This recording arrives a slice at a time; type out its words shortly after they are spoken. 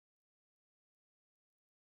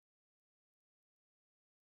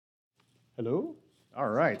Hello? All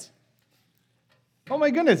right. Oh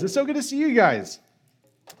my goodness, it's so good to see you guys.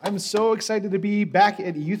 I'm so excited to be back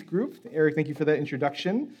at youth group. Eric, thank you for that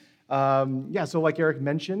introduction. So like Eric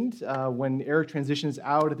mentioned, when Eric transitions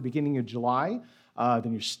out at the beginning of July,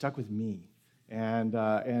 then you're stuck with me. And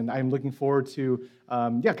I'm looking forward to,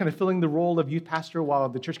 kind of filling the role of youth pastor while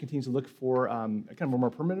the church continues to look for kind of a more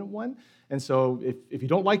permanent one. And so if you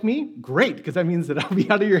don't like me, great, because that means that I'll be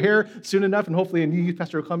out of your hair soon enough, and hopefully a new youth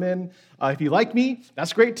pastor will come in. If you like me,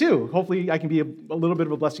 that's great too. Hopefully I can be a little bit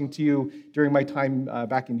of a blessing to you during my time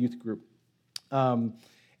back in youth group.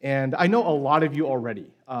 And I know a lot of you already.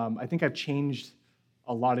 I think I've changed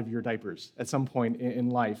a lot of your diapers at some point in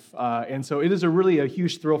life. And so it is really a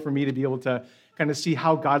huge thrill for me to be able to kind of see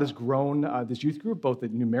how God has grown this youth group, both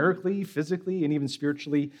numerically, physically, and even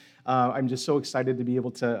spiritually. I'm just so excited to be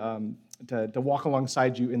able to walk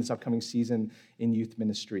alongside you in this upcoming season in youth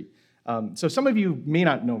ministry. So some of you may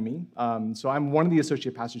not know me. So I'm one of the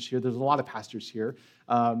associate pastors here. There's a lot of pastors here.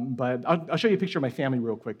 But I'll show you a picture of my family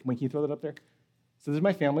real quick. Can you throw that up there? So this is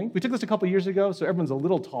my family. We took this a couple years ago, so everyone's a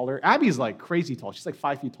little taller. Abby's like crazy tall. She's like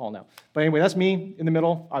 5 feet tall now. But anyway, that's me in the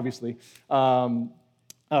middle, obviously.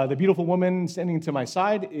 The beautiful woman standing to my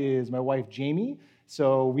side is my wife, Jamie.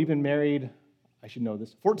 So we've been married, I should know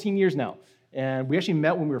this, 14 years now. And we actually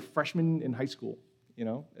met when we were freshmen in high school,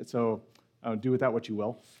 So do with that what you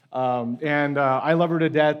will. I love her to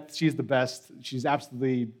death. She's the best. She's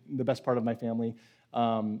absolutely the best part of my family.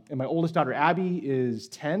 And my oldest daughter, Abby, is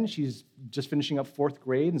 10. She's just finishing up 4th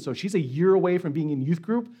grade, and so she's a year away from being in youth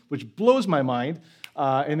group, which blows my mind.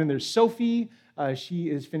 And then there's Sophie. She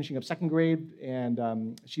is finishing up 2nd grade,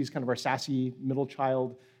 and she's kind of our sassy middle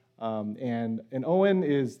child. And Owen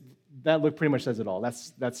is, that look pretty much says it all.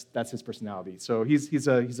 That's his personality. So he's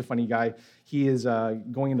a funny guy. He is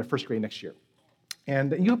going into 1st grade next year.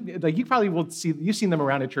 And you probably will see, you've seen them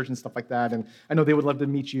around at church and stuff like that, and I know they would love to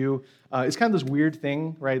meet you. It's kind of this weird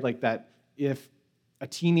thing, right, like that if a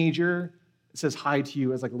teenager says hi to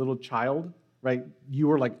you as like a little child, right,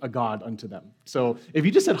 you are like a god unto them. So if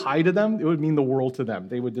you just said hi to them, it would mean the world to them.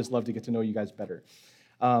 They would just love to get to know you guys better.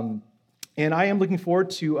 And I am looking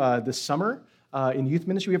forward to this summer in youth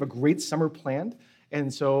ministry. We have a great summer planned.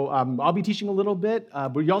 And so I'll be teaching a little bit,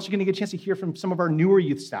 but you're also going to get a chance to hear from some of our newer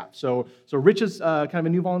youth staff. So Rich is kind of a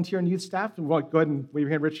new volunteer in youth staff. Go ahead and wave your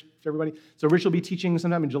hand, Rich, to everybody. So Rich will be teaching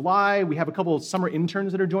sometime in July. We have a couple of summer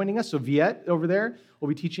interns that are joining us. So Viet over there will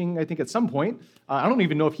be teaching, I think, at some point. I don't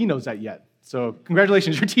even know if he knows that yet. So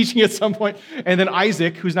congratulations, you're teaching at some point. And then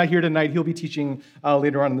Isaac, who's not here tonight, he'll be teaching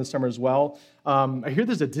later on in the summer as well. I hear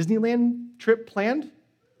there's a Disneyland trip planned.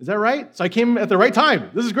 Is that right? So I came at the right time.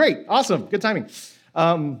 This is great. Awesome. Good timing.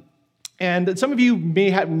 And some of you may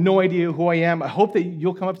have no idea who I am. I hope that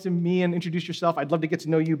you'll come up to me and introduce yourself. I'd love to get to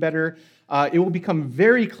know you better. It will become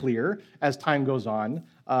very clear as time goes on.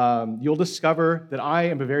 You'll discover that I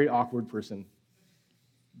am a very awkward person.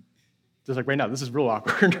 Just like right now, this is real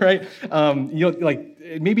awkward, right?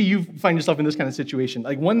 Maybe you find yourself in this kind of situation.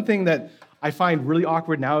 Like one thing that I find really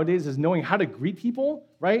awkward nowadays is knowing how to greet people,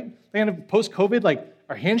 right? Kind of post-COVID, like,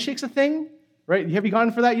 are handshakes a thing? Right? Have you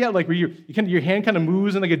gone for that yet? Like where your hand kind of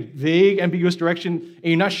moves in like a vague, ambiguous direction, and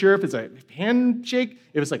you're not sure if it's a handshake,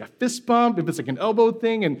 if it's like a fist bump, if it's like an elbow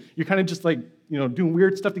thing, and you're kind of just like, doing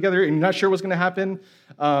weird stuff together, and you're not sure what's going to happen.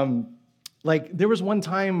 There was one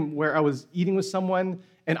time where I was eating with someone,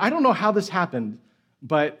 and I don't know how this happened,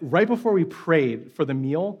 but right before we prayed for the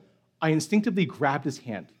meal, I instinctively grabbed his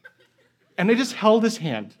hand. And I just held his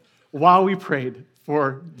hand while we prayed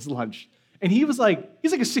for his lunch. And he's like a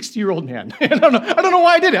 60-year-old man. I don't know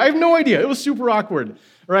why I did it. I have no idea. It was super awkward,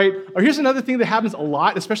 right? Or here's another thing that happens a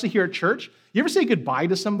lot, especially here at church. You ever say goodbye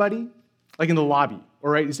to somebody, like in the lobby, all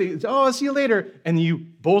right? You say, "Oh, I'll see you later," and you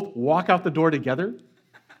both walk out the door together,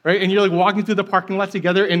 right? And you're like walking through the parking lot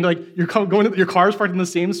together, and like your car's parked in the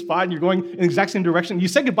same spot, and you're going in the exact same direction. You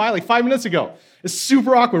said goodbye like 5 minutes ago. It's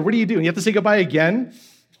super awkward. What do? And you have to say goodbye again.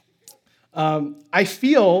 I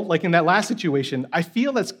feel like in that last situation, I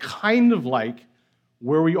feel that's kind of like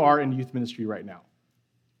where we are in youth ministry right now,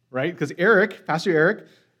 right? Because Pastor Eric,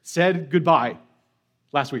 said goodbye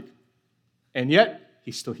last week, and yet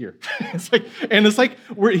he's still here. He's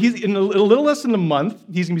in a little less than a month.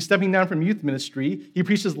 He's going to be stepping down from youth ministry. He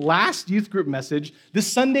preached his last youth group message. This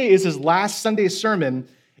Sunday is his last Sunday sermon.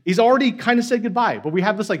 He's already kind of said goodbye, but we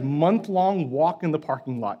have this like month-long walk in the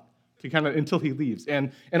parking lot to kind of until he leaves.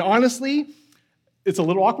 And honestly, it's a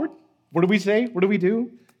little awkward. What do we say? What do we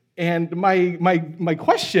do? And my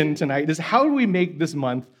question tonight is, how do we make this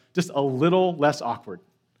month just a little less awkward?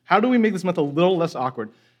 How do we make this month a little less awkward?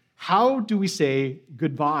 How do we say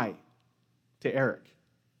goodbye to Eric?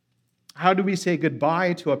 How do we say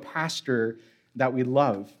goodbye to a pastor that we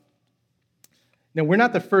love? Now, we're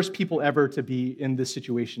not the first people ever to be in this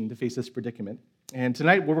situation, to face this predicament. And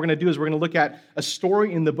tonight, what we're going to do is we're going to look at a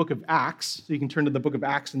story in the book of Acts. So you can turn to the book of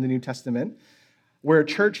Acts in the New Testament, where a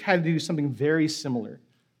church had to do something very similar.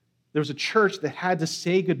 There was a church that had to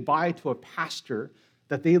say goodbye to a pastor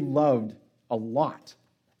that they loved a lot.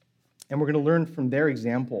 And we're going to learn from their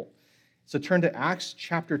example. So turn to Acts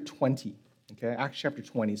chapter 20. Okay, Acts chapter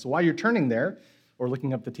 20. So while you're turning there, or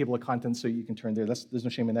looking up the table of contents so you can turn there, there's no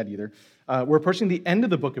shame in that either. We're approaching the end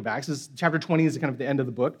of the book of Acts. Chapter 20 is kind of the end of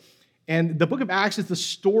the book. And the book of Acts is the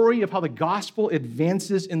story of how the gospel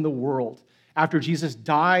advances in the world after Jesus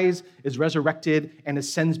dies, is resurrected, and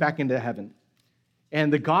ascends back into heaven.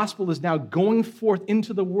 And the gospel is now going forth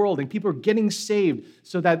into the world, and people are getting saved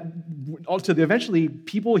so that eventually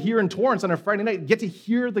people here in Torrance on a Friday night get to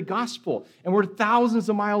hear the gospel. And we're thousands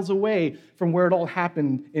of miles away from where it all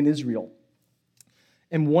happened in Israel.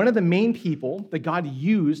 And one of the main people that God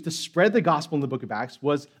used to spread the gospel in the book of Acts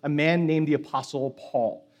was a man named the Apostle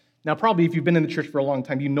Paul. Now, probably if you've been in the church for a long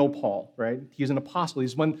time, you know Paul, right? He was an apostle.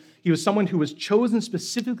 He was someone who was chosen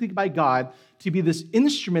specifically by God to be this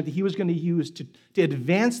instrument that he was going to use to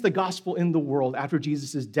advance the gospel in the world after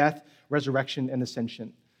Jesus' death, resurrection, and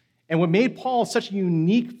ascension. And what made Paul such a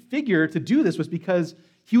unique figure to do this was because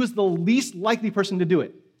he was the least likely person to do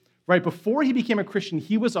it. Right, before he became a Christian,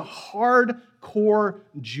 he was a hardcore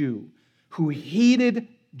Jew who hated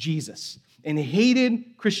Jesus and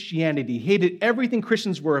hated Christianity, hated everything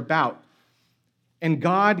Christians were about. And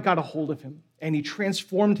God got a hold of him, and he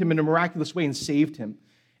transformed him in a miraculous way and saved him.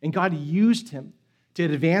 And God used him to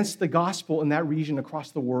advance the gospel in that region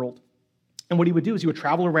across the world. And what he would do is he would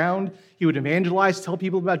travel around, he would evangelize, tell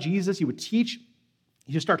people about Jesus, he would teach,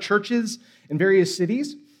 he would start churches in various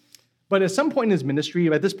cities. But at some point in his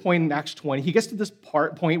ministry, at this point in Acts 20, he gets to this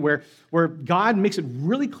point where God makes it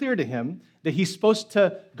really clear to him that he's supposed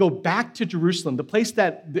to go back to Jerusalem, the place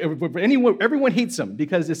that everyone hates him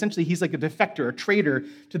because essentially he's like a defector, a traitor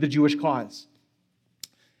to the Jewish cause.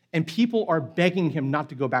 And people are begging him not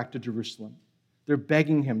to go back to Jerusalem. They're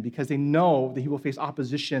begging him because they know that he will face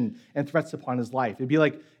opposition and threats upon his life. It'd be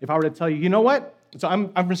like if I were to tell you, you know what? So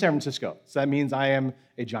I'm from San Francisco, so that means I am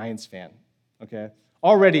a Giants fan, okay?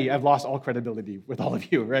 Already, I've lost all credibility with all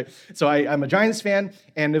of you, right? So I'm a Giants fan,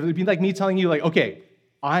 and it would be like me telling you, like, okay,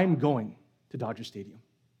 I'm going to Dodger Stadium,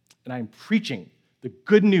 and I'm preaching the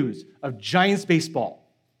good news of Giants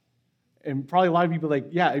baseball. And probably a lot of you be like,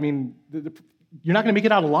 yeah, I mean, you're not going to make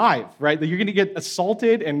it out alive, right? You're going to get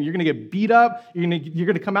assaulted, and you're going to get beat up. You're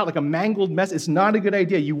going to come out like a mangled mess. It's not a good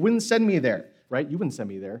idea. You wouldn't send me there, right? You wouldn't send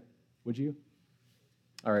me there, would you?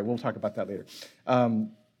 All right, we'll talk about that later.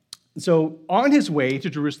 So on his way to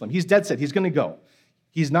Jerusalem, he's dead set. He's going to go.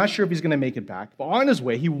 He's not sure if he's going to make it back. But on his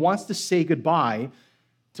way, he wants to say goodbye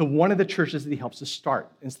to one of the churches that he helps to start.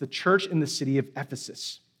 It's the church in the city of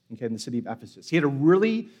Ephesus. Okay, in the city of Ephesus. He had a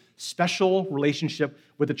really special relationship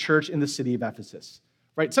with the church in the city of Ephesus.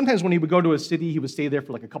 Right? Sometimes when he would go to a city, he would stay there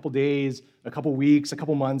for like a couple days, a couple weeks, a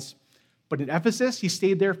couple months. But in Ephesus, he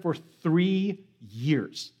stayed there for 3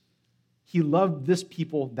 years. He loved this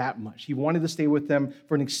people that much. He wanted to stay with them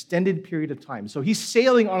for an extended period of time. So he's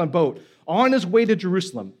sailing on a boat on his way to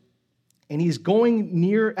Jerusalem, and he's going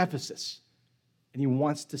near Ephesus, and he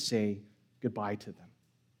wants to say goodbye to them.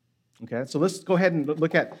 Okay, so let's go ahead and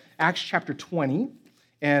look at Acts chapter 20,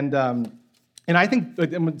 and I think,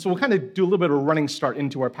 so we'll kind of do a little bit of a running start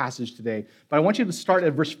into our passage today, but I want you to start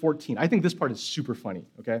at verse 14. I think this part is super funny,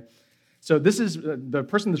 okay? So this is, the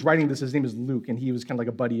person that's writing this, his name is Luke, and he was kind of like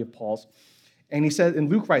a buddy of Paul's. And he said,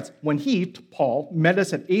 and Luke writes, when he, Paul, met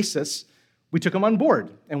us at Assos, we took him on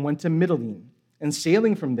board and went to Mytilene. And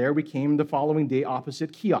sailing from there, we came the following day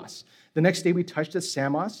opposite Chios. The next day we touched at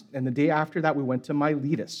Samos, and the day after that we went to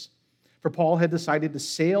Miletus. For Paul had decided to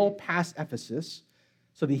sail past Ephesus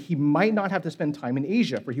so that he might not have to spend time in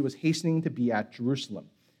Asia, for he was hastening to be at Jerusalem,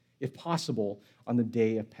 if possible, on the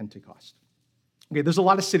day of Pentecost. Okay, there's a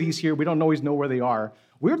lot of cities here. We don't always know where they are.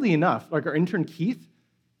 Weirdly enough, like our intern Keith,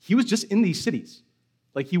 he was just in these cities.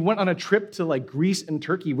 Like he went on a trip to like Greece and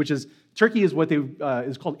Turkey, Turkey is what they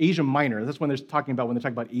is called Asia Minor. That's when they're talking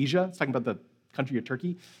about Asia. It's talking about the country of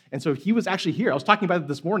Turkey. And so he was actually here. I was talking about it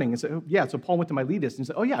this morning and said, oh, yeah. So Paul went to Miletus and he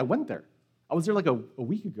said, oh yeah, I went there. I was there like a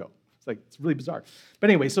week ago. It's really bizarre. But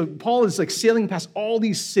anyway, so Paul is like sailing past all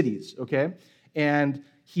these cities, okay? And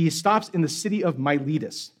he stops in the city of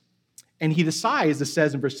Miletus. And he decides, it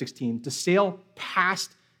says in verse 16, to sail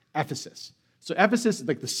past Ephesus. So Ephesus is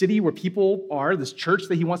like the city where people are, this church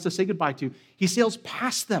that he wants to say goodbye to. He sails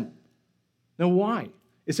past them. Now why?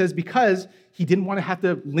 It says because he didn't want to have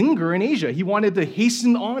to linger in Asia. He wanted to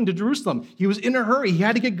hasten on to Jerusalem. He was in a hurry. He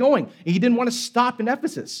had to get going. And he didn't want to stop in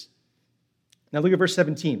Ephesus. Now look at verse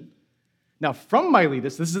 17. Now from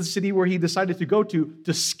Miletus, this is the city where he decided to go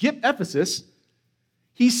to skip Ephesus,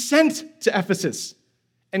 he sent to Ephesus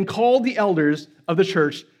and called the elders of the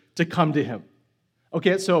church to come to him.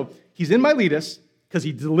 Okay, so he's in Miletus because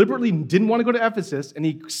he deliberately didn't want to go to Ephesus, and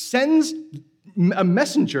he sends a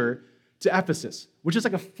messenger to Ephesus, which is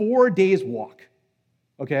like a 4 days walk.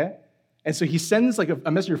 Okay? And so he sends like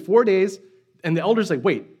a messenger 4 days, and the elder's like,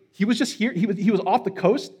 wait, he was just here? He was off the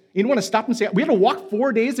coast? You didn't want to stop and say, we had to walk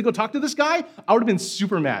 4 days to go talk to this guy? I would have been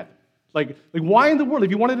super mad. Like, why in the world,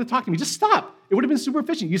 if you wanted to talk to me, just stop. It would have been super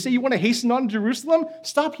efficient. You say you want to hasten on to Jerusalem?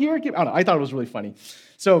 Stop here. I don't know. I thought it was really funny.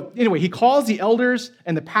 So anyway, he calls the elders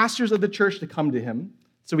and the pastors of the church to come to him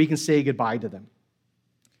so he can say goodbye to them.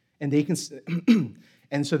 And they can,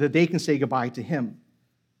 and so that they can say goodbye to him.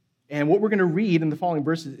 And what we're going to read in the following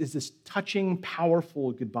verses is this touching,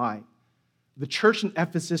 powerful goodbye. The church in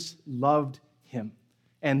Ephesus loved him,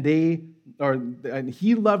 and he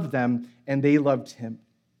loved them, and they loved him.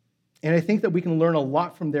 And I think that we can learn a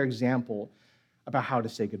lot from their example about how to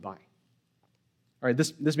say goodbye. All right,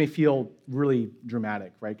 this may feel really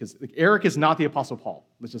dramatic, right? Because Eric is not the Apostle Paul.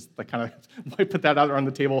 Let's just kind of put that out on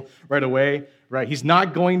the table right away, right? He's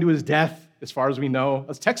not going to his death, as far as we know.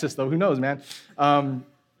 That's Texas, though. Who knows, man?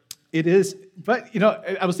 It is, but,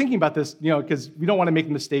 I was thinking about this, because we don't want to make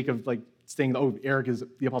the mistake of, saying, oh, Eric is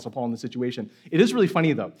the Apostle Paul in this situation. It is really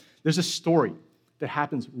funny, though. There's a story that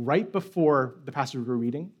happens right before the passage we're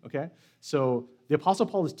reading, okay? So the Apostle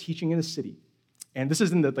Paul is teaching in a city, and this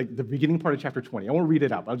is in the beginning part of chapter 20. I won't read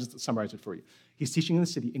it out, but I'll just summarize it for you. He's teaching in the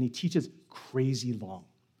city, and he teaches crazy long.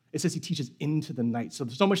 It says he teaches into the night. So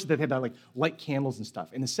there's so much that they had to light candles and stuff.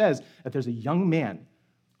 And it says that there's a young man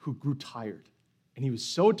who grew tired, and he was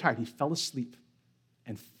so tired he fell asleep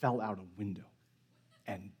and fell out a window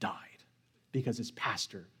and died because his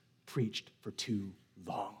pastor preached for too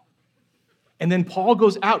long. And then Paul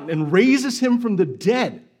goes out and raises him from the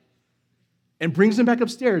dead and brings him back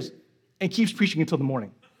upstairs and keeps preaching until the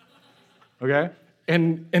morning. Okay?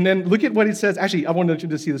 And then look at what he says. Actually, I wanted you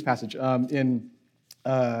to see this passage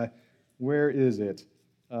where is it?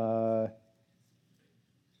 In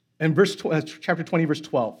chapter 20, verse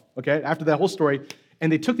 12. Okay? After that whole story,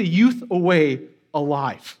 and they took the youth away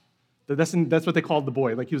alive. That's what they called the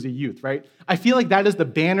boy, like he was a youth, right? I feel like that is the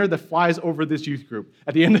banner that flies over this youth group.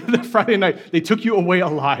 At the end of the Friday night, they took you away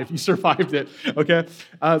alive. You survived it, okay?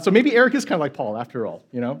 So maybe Eric is kind of like Paul, after all,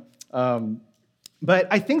 But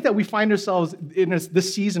I think that we find ourselves in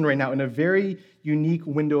this season right now in a very unique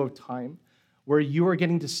window of time where you are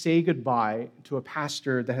getting to say goodbye to a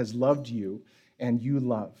pastor that has loved you and you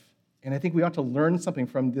love. And I think we ought to learn something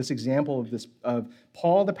from this example of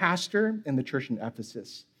Paul, the pastor, and the church in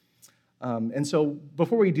Ephesus. And so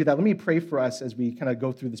before we do that, let me pray for us as we kind of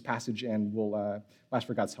go through this passage, and we'll ask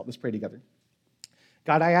for God's help. Let's pray together.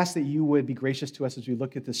 God, I ask that you would be gracious to us as we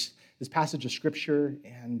look at this passage of Scripture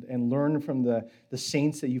and learn from the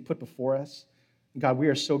saints that you put before us. God, we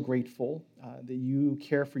are so grateful that you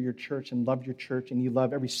care for your church and love your church, and you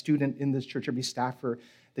love every student in this church, every staffer,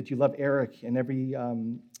 that you love Eric and every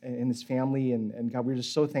and his family. And God, we're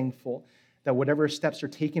just so thankful that whatever steps are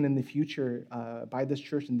taken in the future by this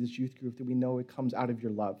church and this youth group, that we know it comes out of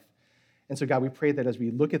your love. And so, God, we pray that as we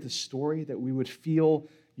look at the story, that we would feel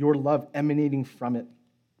your love emanating from it,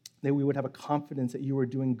 that we would have a confidence that you are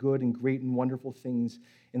doing good and great and wonderful things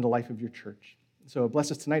in the life of your church. So bless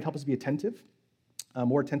us tonight. Help us be attentive,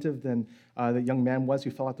 more attentive than the young man was who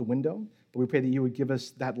fell out the window. But we pray that you would give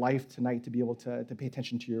us that life tonight to be able to pay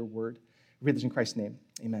attention to your word. We pray this in Christ's name.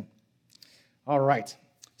 Amen. All right.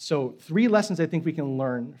 So 3 lessons I think we can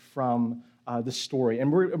learn from this story.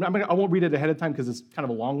 And I won't read it ahead of time because it's kind of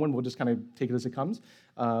a long one. We'll just kind of take it as it comes.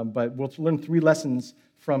 But we'll learn 3 lessons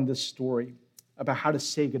from this story about how to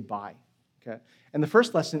say goodbye. Okay? And the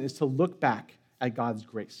first lesson is to look back at God's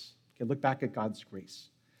grace. Okay? Look back at God's grace.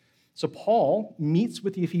 So Paul meets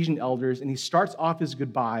with the Ephesian elders, and he starts off his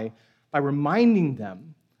goodbye by reminding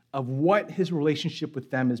them of what his relationship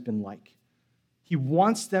with them has been like. He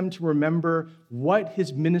wants them to remember what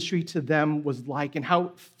his ministry to them was like and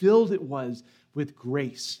how filled it was with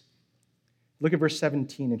grace. Look at verse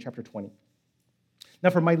 17 in chapter 20. Now,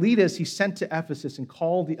 from Miletus, he sent to Ephesus and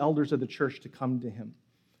called the elders of the church to come to him.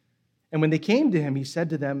 And when they came to him, he said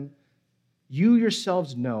to them, "You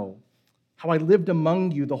yourselves know how I lived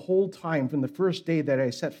among you the whole time from the first day that I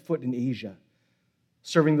set foot in Asia,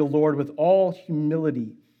 serving the Lord with all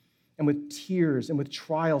humility and with tears and with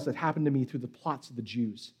trials that happened to me through the plots of the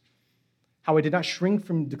Jews. how I did not shrink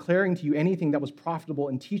from declaring to you anything that was profitable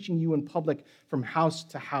and teaching you in public from house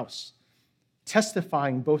to house,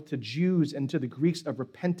 testifying both to Jews and to the Greeks of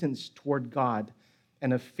repentance toward God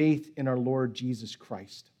and of faith in our Lord Jesus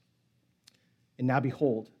Christ. And now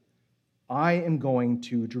behold, I am going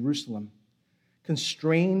to Jerusalem,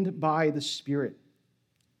 constrained by the Spirit,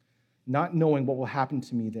 not knowing what will happen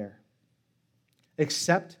to me there,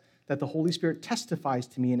 except that the Holy Spirit testifies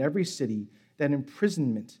to me in every city that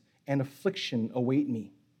imprisonment and affliction await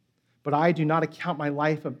me. But I do not account my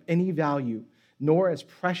life of any value, nor as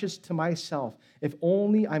precious to myself, if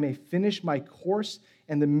only I may finish my course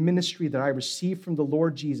and the ministry that I received from the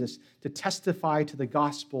Lord Jesus to testify to the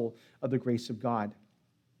gospel of the grace of God.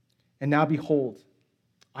 And now behold,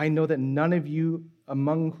 I know that none of you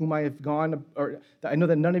among whom I have gone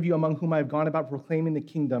about proclaiming the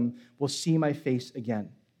kingdom will see my face again.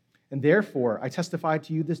 And therefore, I testify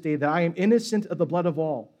to you this day that I am innocent of the blood of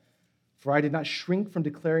all, for I did not shrink from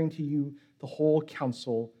declaring to you the whole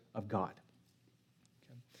counsel of God.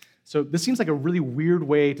 Okay. So this seems like a really weird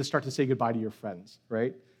way to start to say goodbye to your friends,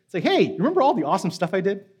 right? It's like, hey, you remember all the awesome stuff I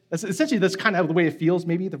did? That's kind of the way it feels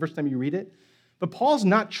maybe the first time you read it. But Paul's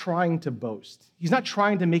not trying to boast. He's not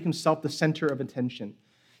trying to make himself the center of attention.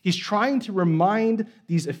 He's trying to remind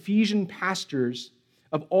these Ephesian pastors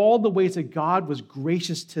of all the ways that God was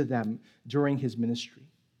gracious to them during his ministry,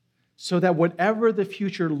 so that whatever the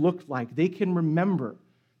future looked like, they can remember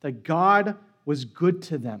that God was good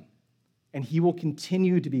to them, and he will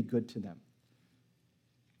continue to be good to them.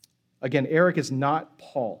 Again, Eric is not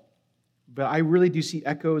Paul, but I really do see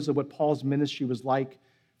echoes of what Paul's ministry was like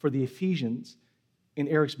for the Ephesians in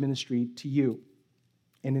Eric's ministry to you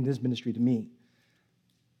and in his ministry to me.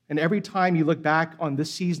 And every time you look back on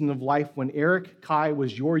this season of life when Eric Kai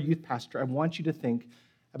was your youth pastor, I want you to think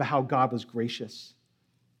about how God was gracious.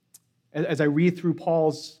 As I read through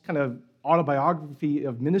Paul's kind of autobiography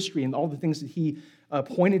of ministry and all the things that he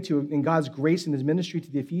pointed to in God's grace in his ministry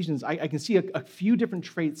to the Ephesians, I can see a few different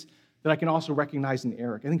traits that I can also recognize in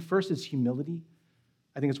Eric. I think first is humility.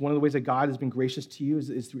 I think it's one of the ways that God has been gracious to you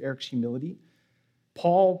is through Eric's humility.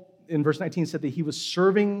 Paul, in verse 19, said that he was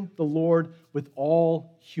serving the Lord with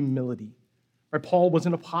all humility. Right? Paul was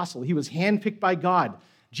an apostle. He was handpicked by God.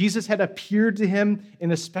 Jesus had appeared to him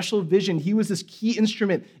in a special vision. He was this key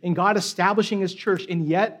instrument in God establishing his church, and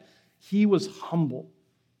yet he was humble.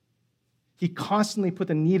 He constantly put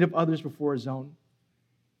the need of others before his own.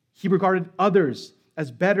 He regarded others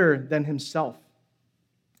as better than himself.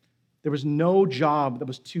 There was no job that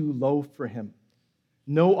was too low for him,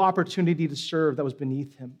 no opportunity to serve that was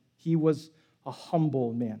beneath him. He was a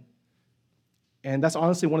humble man. And that's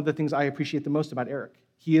honestly one of the things I appreciate the most about Eric.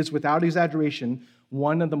 He is, without exaggeration,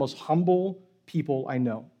 one of the most humble people I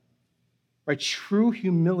know. Right? True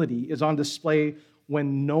humility is on display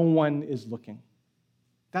when no one is looking.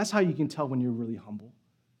 That's how you can tell when you're really humble.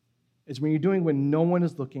 It's when you're doing when no one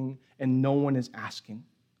is looking and no one is asking.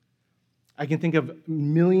 I can think of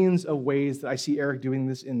millions of ways that I see Eric doing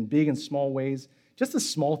this in big and small ways, just the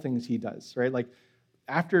small things he does, right? Like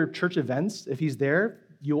after church events, if he's there,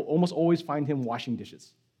 you'll almost always find him washing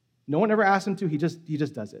dishes. No one ever asks him to, he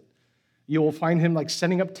just does it. You'll find him like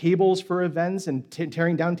setting up tables for events and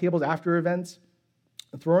tearing down tables after events,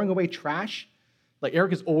 throwing away trash. Like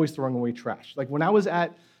Eric is always throwing away trash. Like when I was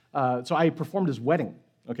so I performed his wedding,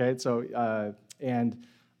 okay? So,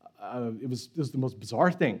 it was the most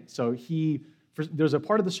bizarre thing. So there's a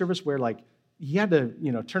part of the service where like he had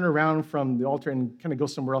to, turn around from the altar and kind of go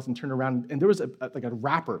somewhere else and turn around. And there was a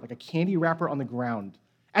wrapper, like a candy wrapper on the ground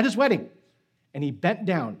at his wedding. And he bent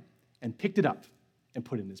down and picked it up and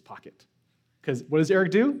put it in his pocket. Because what does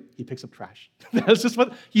Eric do? He picks up trash. That's just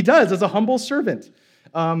what he does as a humble servant.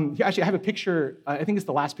 Actually, I have a picture. I think it's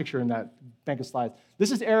the last picture in that bank of slides.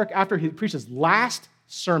 This is Eric after he preached his last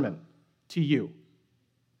sermon to you.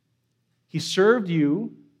 He served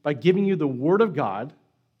you by giving you the word of God,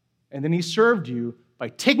 and then he served you by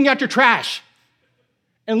taking out your trash.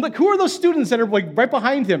 And look, who are those students that are like right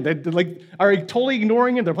behind him? They like are totally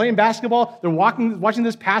ignoring him. They're playing basketball. They're watching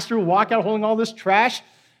this pastor walk out holding all this trash.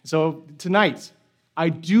 So tonight, I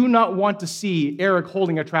do not want to see Eric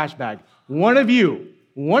holding a trash bag. One of you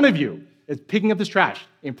is picking up this trash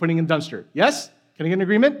and putting it in the dumpster. Yes? Can I get an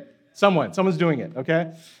agreement? Someone's doing it,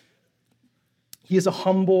 okay? He is a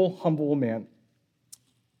humble, humble man.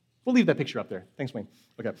 We'll leave that picture up there. Thanks, Wayne.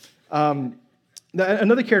 Okay.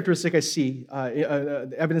 Another characteristic I see,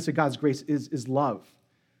 evidence of God's grace, is love.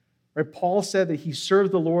 Right? Paul said that he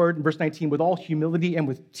served the Lord, in verse 19, with all humility and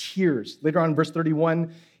with tears. Later on in verse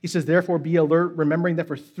 31, he says, therefore be alert, remembering that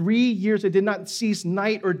for 3 years I did not cease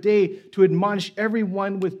night or day to admonish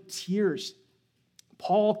everyone with tears.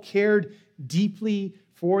 Paul cared deeply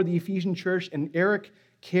for the Ephesian church, and Eric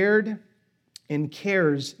cared and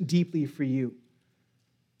cares deeply for you.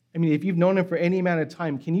 I mean, if you've known him for any amount of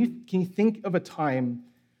time, can you think of a time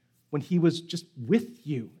when he was just with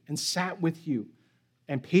you and sat with you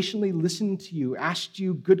and patiently listened to you, asked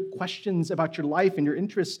you good questions about your life and your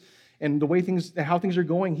interests and the way things, how things are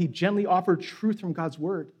going? He gently offered truth from God's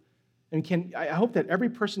word. And I hope that every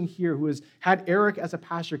person here who has had Eric as a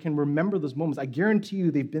pastor can remember those moments. I guarantee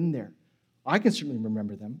you they've been there. I can certainly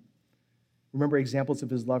remember them. Remember examples of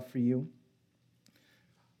his love for you.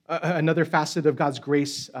 Another facet of God's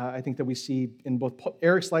grace, I think, that we see in both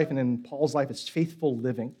Eric's life and in Paul's life is faithful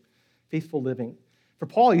living. Faithful living. For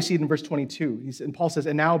Paul, you see it in verse 22. And Paul says,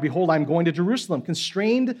 "And now, behold, I'm going to Jerusalem,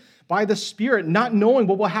 constrained by the Spirit, not knowing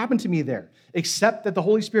what will happen to me there, except that the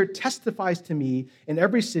Holy Spirit testifies to me in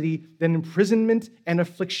every city that imprisonment and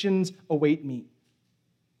afflictions await me."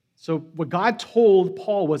 So what God told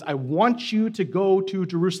Paul was, I want you to go to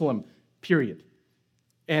Jerusalem, period.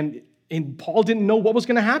 And Paul didn't know what was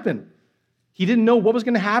going to happen. He didn't know what was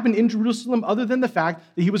going to happen in Jerusalem other than the fact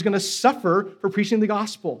that he was going to suffer for preaching the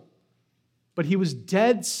gospel. But he was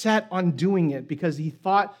dead set on doing it because he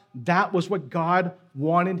thought that was what God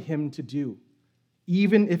wanted him to do,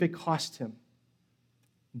 even if it cost him.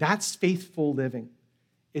 That's faithful living.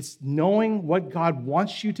 It's knowing what God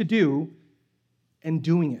wants you to do and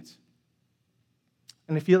doing it.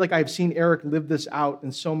 And I feel like I've seen Eric live this out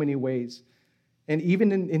in so many ways. And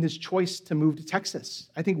even in his choice to move to Texas,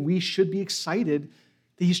 I think we should be excited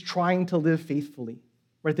that he's trying to live faithfully.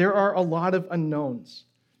 Right? There are a lot of unknowns.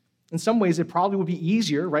 In some ways, it probably would be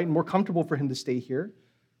easier, right, and more comfortable for him to stay here.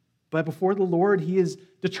 But before the Lord, he is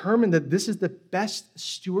determined that this is the best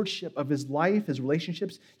stewardship of his life, his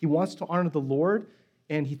relationships. He wants to honor the Lord,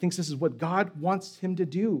 and he thinks this is what God wants him to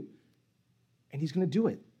do. And he's going to do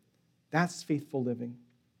it. That's faithful living.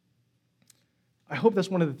 I hope that's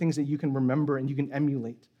one of the things that you can remember and you can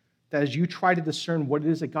emulate, that as you try to discern what it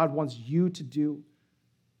is that God wants you to do,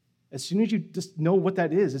 as soon as you just know what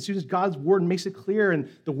that is, as soon as God's word makes it clear and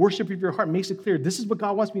the worship of your heart makes it clear, this is what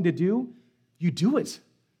God wants me to do, you do it.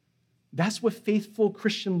 That's what faithful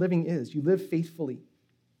Christian living is. You live faithfully.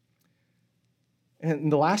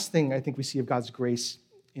 And the last thing I think we see of God's grace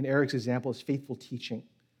in Eric's example is faithful teaching.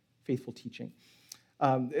 Faithful teaching.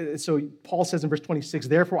 So Paul says in verse 26,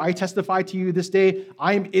 "Therefore I testify to you this day,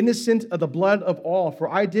 I am innocent of the blood of all, for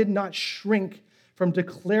I did not shrink from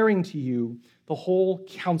declaring to you the whole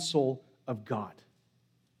counsel of God."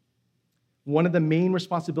 One of the main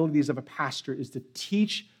responsibilities of a pastor is to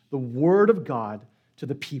teach the word of God to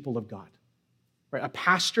the people of God. Right? A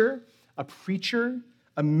pastor, a preacher,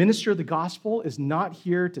 a minister of the gospel is not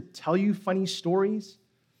here to tell you funny stories.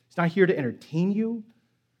 He's not here to entertain you.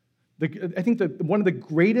 I think that one of the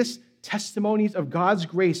greatest testimonies of God's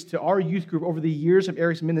grace to our youth group over the years of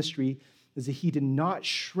Eric's ministry is that he did not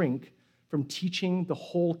shrink from teaching the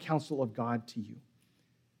whole counsel of God to you.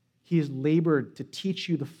 He has labored to teach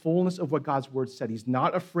you the fullness of what God's word said. He's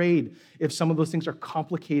not afraid if some of those things are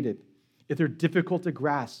complicated, if they're difficult to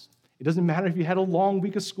grasp. It doesn't matter if you had a long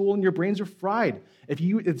week of school and your brains are fried. If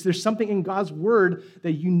there's something in God's word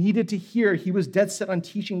that you needed to hear, he was dead set on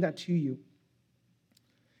teaching that to you.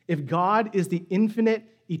 If God is the infinite,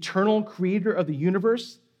 eternal creator of the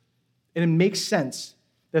universe, and it makes sense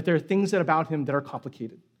that there are things about him that are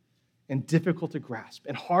complicated and difficult to grasp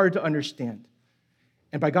and hard to understand.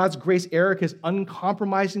 And by God's grace, Eric has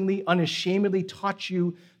uncompromisingly, unashamedly taught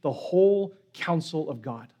you the whole counsel of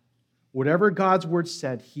God. Whatever God's word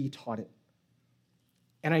said, he taught it.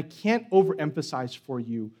 And I can't overemphasize for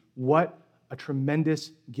you what a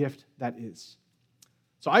tremendous gift that is.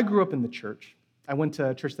 So I grew up in the church. I went to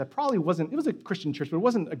a church that probably wasn't, it was a Christian church, but it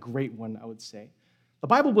wasn't a great one, I would say. The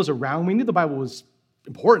Bible was around. We knew the Bible was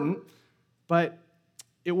important, but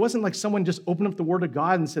it wasn't like someone just opened up the Word of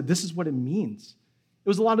God and said, this is what it means. It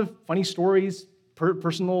was a lot of funny stories,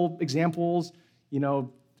 personal examples,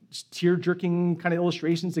 tear-jerking kind of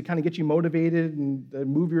illustrations that kind of get you motivated and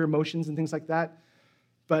move your emotions and things like that.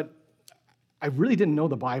 But I really didn't know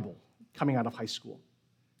the Bible coming out of high school.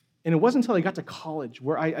 And it wasn't until I got to college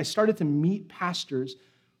where I started to meet pastors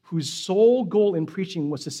whose sole goal in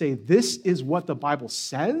preaching was to say, this is what the Bible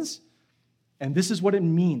says, and this is what it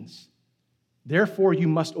means. Therefore, you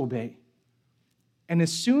must obey. And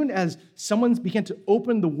as soon as someone began to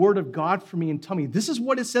open the Word of God for me and tell me, this is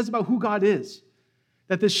what it says about who God is,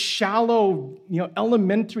 that this shallow,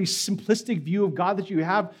 elementary, simplistic view of God that you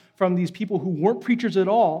have from these people who weren't preachers at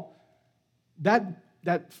all,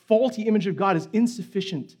 that faulty image of God is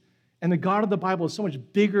insufficient. And the God of the Bible is so much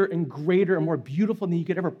bigger and greater and more beautiful than you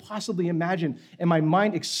could ever possibly imagine. And my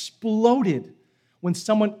mind exploded when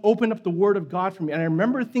someone opened up the Word of God for me. And I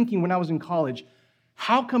remember thinking when I was in college,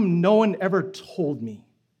 how come no one ever told me?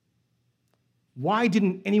 Why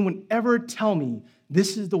didn't anyone ever tell me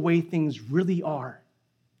this is the way things really are?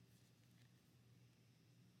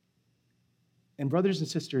 And brothers and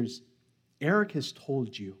sisters, Eric has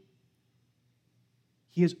told you.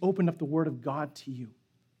 He has opened up the Word of God to you.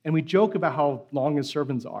 And we joke about how long his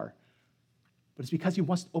sermons are. But it's because he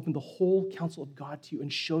wants to open the whole counsel of God to you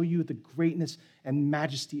and show you the greatness and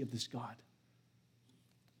majesty of this God.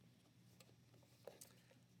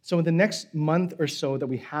 So in the next month or so that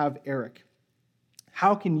we have Eric,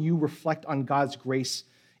 how can you reflect on God's grace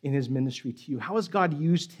in his ministry to you? How has God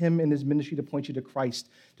used him in his ministry to point you to Christ,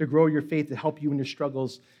 to grow your faith, to help you in your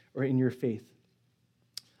struggles or in your faith?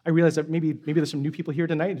 I realize that maybe there's some new people here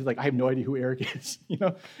tonight who's like, I have no idea who Eric is,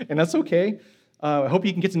 and that's okay. I hope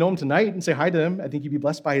you can get to know him tonight and say hi to him. I think you'd be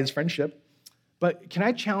blessed by his friendship. But can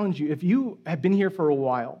I challenge you, if you have been here for a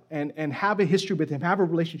while and have a history with him, have a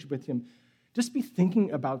relationship with him, just be thinking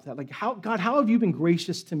about that. Like, God, how have you been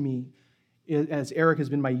gracious to me as Eric has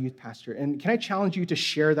been my youth pastor? And can I challenge you to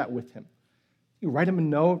share that with him? You write him a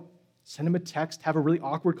note, send him a text, have a really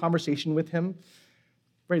awkward conversation with him.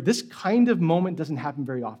 Right? This kind of moment doesn't happen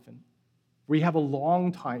very often, where you have a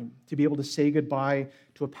long time to be able to say goodbye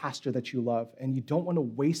to a pastor that you love, and you don't want to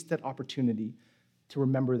waste that opportunity to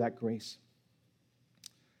remember that grace.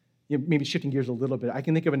 Maybe shifting gears a little bit, I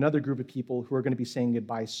can think of another group of people who are going to be saying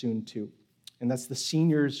goodbye soon too, and that's the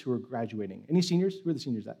seniors who are graduating. Any seniors? Who are the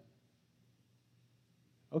seniors at?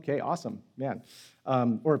 Okay, awesome, man.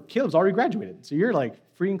 Or Caleb's already graduated, so you're like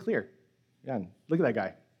free and clear. Man, look at that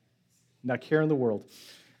guy. Not a care in the world.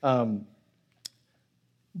 You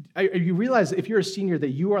realize if you're a senior that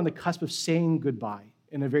you are on the cusp of saying goodbye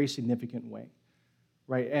in a very significant way,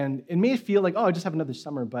 right? And it may feel like, I just have another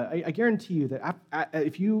summer, but I guarantee you that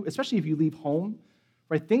especially if you leave home,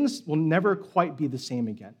 right, things will never quite be the same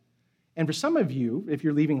again. And for some of you, if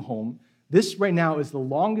you're leaving home, this right now is the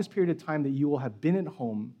longest period of time that you will have been at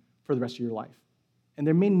home for the rest of your life. And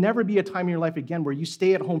there may never be a time in your life again where you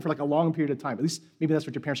stay at home for like a long period of time. At least maybe that's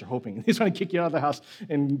what your parents are hoping. They just want to kick you out of the house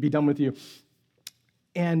and be done with you.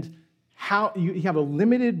 And how you have a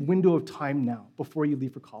limited window of time now before you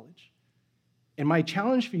leave for college. And my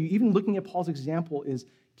challenge for you, even looking at Paul's example, is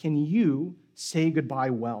can you say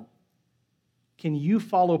goodbye well? Can you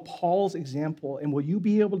follow Paul's example? And will you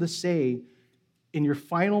be able to say in your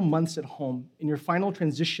final months at home, in your final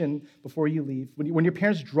transition before you leave, when your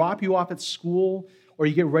parents drop you off at school or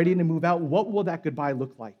you get ready to move out, what will that goodbye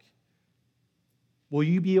look like? Will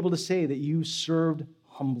you be able to say that you served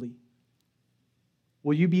humbly?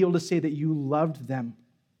 Will you be able to say that you loved them,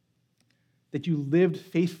 that you lived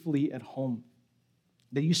faithfully at home,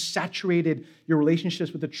 that you saturated your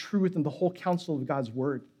relationships with the truth and the whole counsel of God's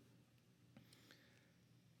word?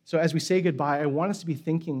 So as we say goodbye, I want us to be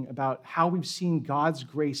thinking about how we've seen God's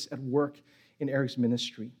grace at work in Eric's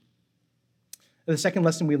ministry. The second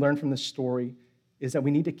lesson we learned from this story is that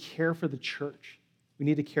we need to care for the church. We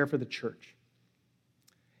need to care for the church.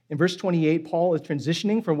 In verse 28, Paul is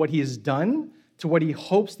transitioning from what he has done to what he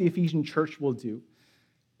hopes the Ephesian church will do.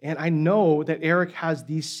 And I know that Eric has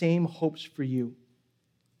these same hopes for you.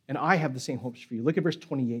 And I have the same hopes for you. Look at verse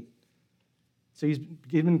 28. So he's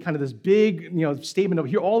given kind of this big, statement of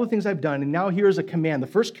here, all the things I've done, and now here's a command. The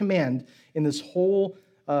first command in this whole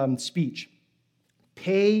speech: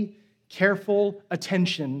 pay careful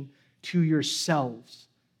attention to yourselves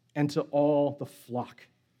and to all the flock,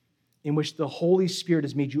 in which the Holy Spirit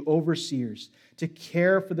has made you overseers to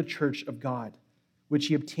care for the church of God, which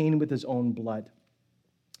he obtained with his own blood.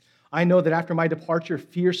 I know that after my departure,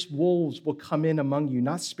 fierce wolves will come in among you,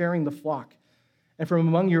 not sparing the flock. And from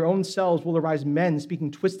among your own selves will arise men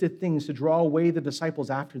speaking twisted things to draw away the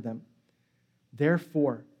disciples after them.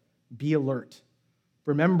 Therefore, be alert,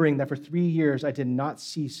 remembering that for 3 years I did not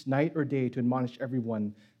cease night or day to admonish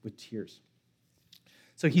everyone with tears.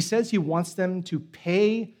 So he says he wants them to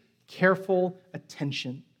pay careful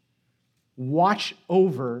attention, watch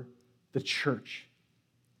over the church.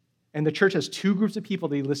 And the church has two groups of people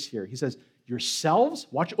that he lists here. He says, yourselves,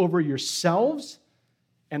 watch over yourselves,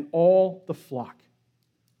 and all the flock.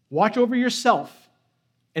 Watch over yourself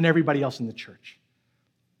and everybody else in the church.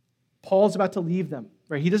 Paul's about to leave them,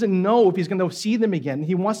 right? He doesn't know if he's going to see them again.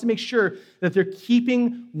 He wants to make sure that they're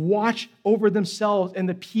keeping watch over themselves and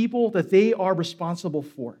the people that they are responsible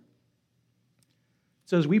for.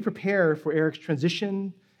 So as we prepare for Eric's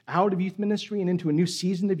transition out of youth ministry and into a new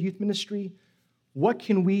season of youth ministry, what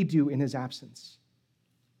can we do in his absence?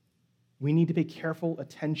 We need to pay careful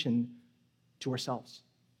attention to ourselves,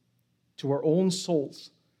 to our own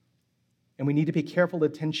souls, and we need to pay careful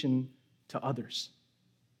attention to others.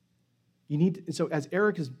 So as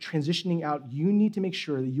Eric is transitioning out, you need to make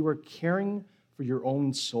sure that you are caring for your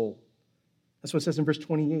own soul. That's what it says in verse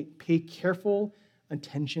 28. Pay careful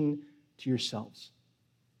attention to yourselves.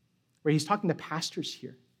 Right? He's talking to pastors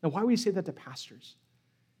here. Now, why would he say that to pastors?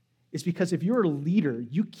 It's because if you're a leader,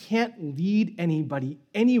 you can't lead anybody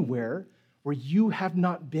anywhere where you have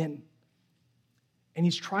not been. And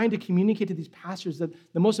he's trying to communicate to these pastors that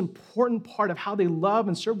the most important part of how they love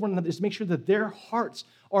and serve one another is to make sure that their hearts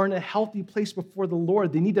are in a healthy place before the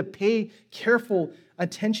Lord. They need to pay careful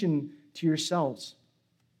attention to yourselves.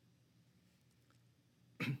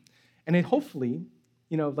 And then hopefully,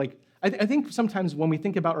 I think sometimes when we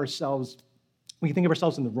think about ourselves, we think of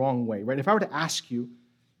ourselves in the wrong way, right? If I were to ask you,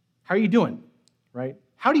 how are you doing, right?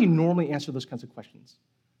 How do you normally answer those kinds of questions?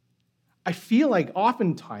 I feel like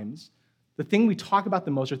oftentimes the thing we talk about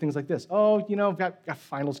the most are things like this. Oh, I've got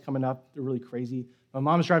finals coming up. They're really crazy. My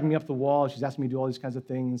mom's driving me up the wall. She's asking me to do all these kinds of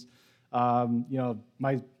things.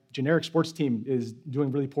 My generic sports team is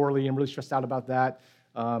doing really poorly. I'm really stressed out about that.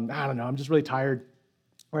 I don't know. I'm just really tired.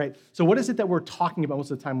 All right. So what is it that we're talking about most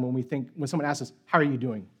of the time when someone asks us, how are you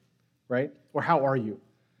doing? Right? Or how are you?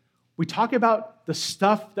 We talk about the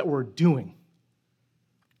stuff that we're doing.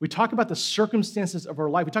 We talk about the circumstances of our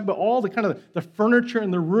life. We talk about all the furniture in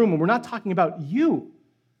the room, and we're not talking about you.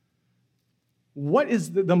 What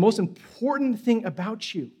is the most important thing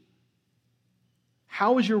about you?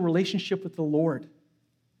 How is your relationship with the Lord?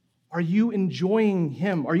 Are you enjoying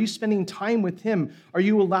Him? Are you spending time with Him? Are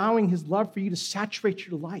you allowing His love for you to saturate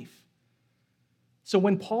your life? So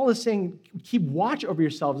when Paul is saying, keep watch over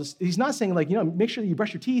yourselves, he's not saying make sure that you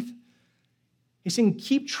brush your teeth. He's saying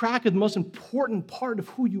keep track of the most important part of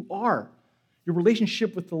who you are, your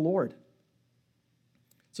relationship with the Lord.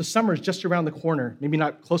 So summer is just around the corner, maybe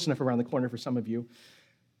not close enough around the corner for some of you.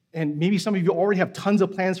 And maybe some of you already have tons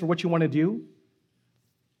of plans for what you want to do.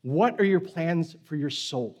 What are your plans for your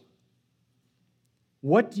soul?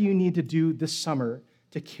 What do you need to do this summer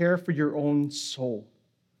to care for your own soul?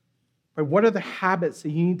 Right? What are the habits that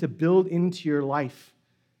you need to build into your life?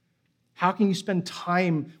 How can you spend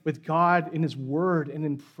time with God in His Word and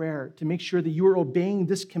in prayer to make sure that you are obeying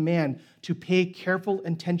this command to pay careful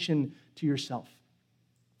attention to yourself?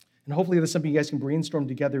 And hopefully that's something you guys can brainstorm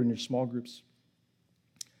together in your small groups.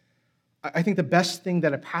 I think the best thing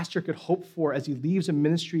that a pastor could hope for as he leaves a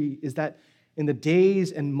ministry is that in the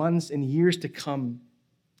days and months and years to come,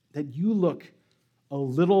 that you look a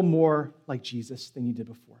little more like Jesus than you did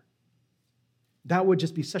before. That would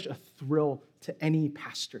just be such a thrill to any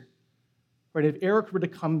pastor. Right? If Eric were to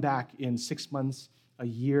come back in 6 months, a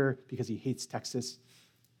year, because he hates Texas,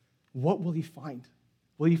 what will he find?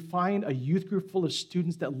 Will he find a youth group full of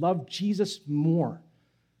students that love Jesus more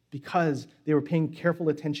because they were paying careful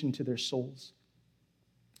attention to their souls?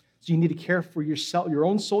 So you need to care for yourself, your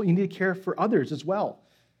own soul. You need to care for others as well.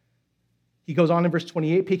 He goes on in verse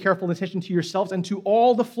 28, pay careful attention to yourselves and to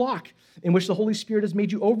all the flock in which the Holy Spirit has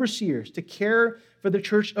made you overseers to care for the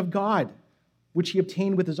church of God, which He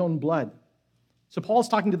obtained with His own blood. So Paul is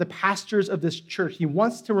talking to the pastors of this church. He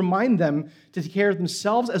wants to remind them to take care of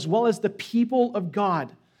themselves as well as the people of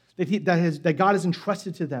God that God has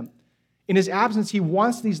entrusted to them. In his absence, he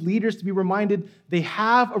wants these leaders to be reminded they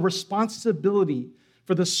have a responsibility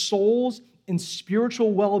for the souls and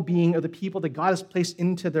spiritual well-being of the people that God has placed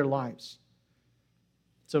into their lives.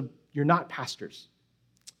 So you're not pastors,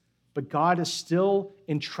 but God has still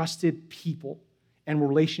entrusted people and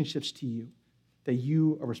relationships to you that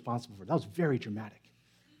you are responsible for. That was very dramatic.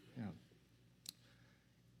 Yeah.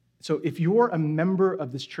 So if you're a member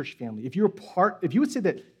of this church family, if you would say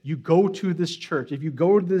that you go to this church, if you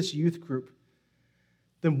go to this youth group,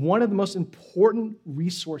 then one of the most important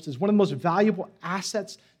resources, one of the most valuable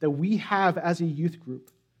assets that we have as a youth group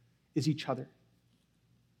is each other.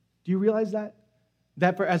 Do you realize that?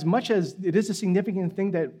 That for as much as it is a significant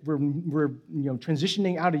thing that we're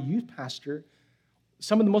transitioning out a youth pastor,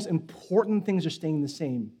 some of the most important things are staying the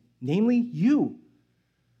same, namely you.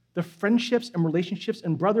 The friendships and relationships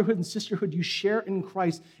and brotherhood and sisterhood you share in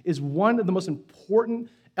Christ is one of the most important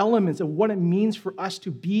elements of what it means for us to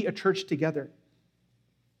be a church together.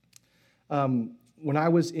 When I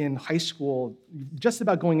was in high school, just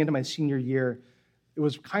about going into my senior year, it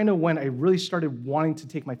was kind of when I really started wanting to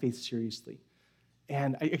take my faith seriously.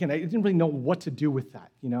 And I didn't really know what to do with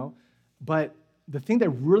that, But the thing that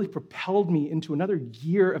really propelled me into another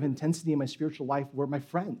year of intensity in my spiritual life were my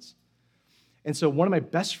friends. And so one of my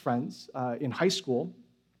best friends in high school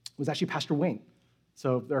was actually Pastor Wayne,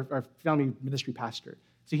 so our family ministry pastor.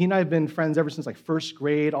 So he and I have been friends ever since first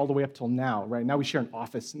grade all the way up till now, right? Now we share an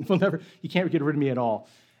office, and he can't get rid of me at all.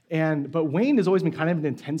 But Wayne has always been kind of an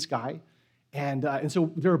intense guy. And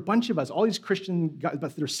so there were a bunch of us, all these Christian guys,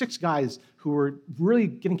 but there were 6 guys who were really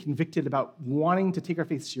getting convicted about wanting to take our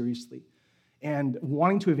faith seriously and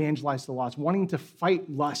wanting to evangelize the lost, wanting to fight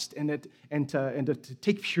lust and to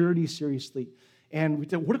take purity seriously. And we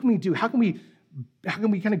said, what can we do? How can we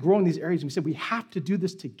kind of grow in these areas? And we said, we have to do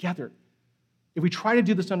this together. If we try to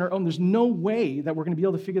do this on our own, there's no way that we're going to be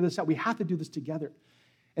able to figure this out. We have to do this together.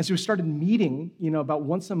 And so we started meeting, about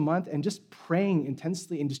once a month and just praying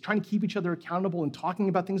intensely and just trying to keep each other accountable and talking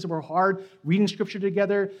about things that were hard, reading scripture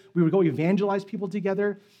together. We would go evangelize people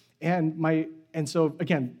together. And so,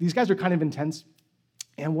 again, these guys are kind of intense.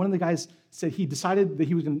 And one of the guys said he decided that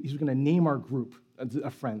he was going to name our group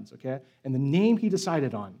of friends, okay? And the name he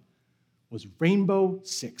decided on was Rainbow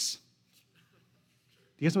Six.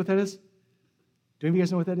 Do you guys know what that is? Do any of you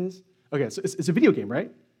guys know what that is? Okay, so it's a video game, right?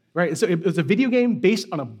 Right, so it was a video game based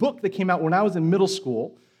on a book that came out when I was in middle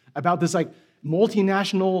school about this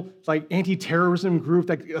multinational anti-terrorism group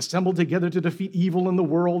that assembled together to defeat evil in the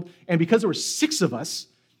world. And because there were 6 of us,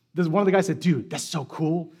 one of the guys said, "Dude, that's so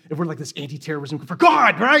cool if we're this anti-terrorism group for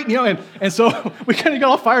God, right?" And so we kind of got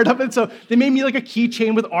all fired up. And so they made me a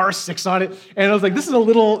keychain with R6 on it. And I was like, this is a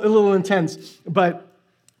little intense. But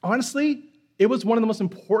honestly, it was one of the most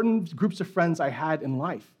important groups of friends I had in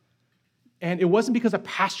life. And it wasn't because a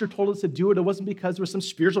pastor told us to do it. It wasn't because there was some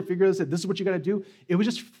spiritual figure that said, this is what you got to do. It was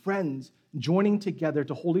just friends joining together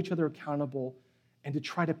to hold each other accountable and to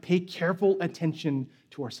try to pay careful attention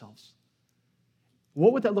to ourselves.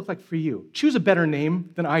 What would that look like for you? Choose a better name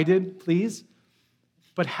than I did, please.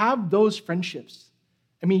 But have those friendships.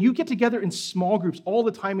 You get together in small groups all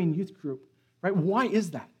the time in youth group, right? Why is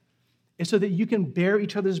that? It's so that you can bear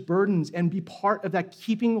each other's burdens and be part of that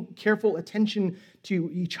keeping careful attention to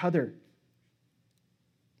each other.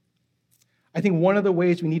 I think one of the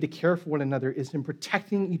ways we need to care for one another is in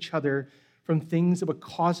protecting each other from things that would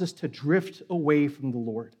cause us to drift away from the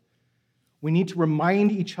Lord. We need to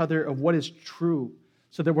remind each other of what is true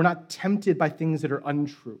so that we're not tempted by things that are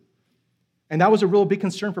untrue. And that was a real big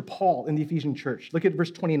concern for Paul in the Ephesian church. Look at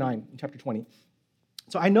verse 29 in chapter 20.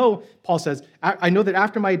 So I know, Paul says, I know that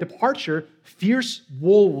after my departure, fierce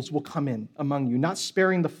wolves will come in among you, not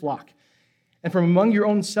sparing the flock. And from among your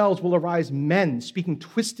own selves will arise men speaking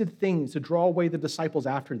twisted things to draw away the disciples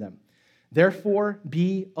after them. Therefore,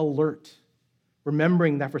 be alert,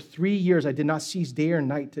 remembering that for 3 years I did not cease day or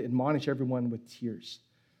night to admonish everyone with tears.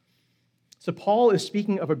 So Paul is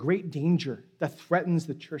speaking of a great danger that threatens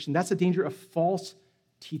the church, and that's the danger of false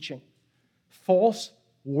teaching, false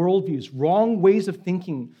worldviews, wrong ways of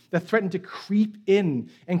thinking that threaten to creep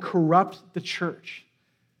in and corrupt the church.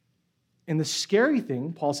 And the scary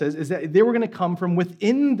thing, Paul says, is that they were going to come from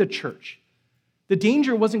within the church. The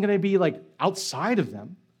danger wasn't going to be outside of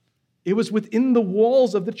them. It was within the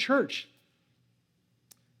walls of the church.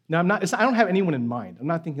 Now, I don't have anyone in mind. I'm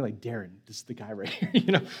not thinking Darren, this is the guy right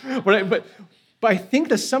here, But I think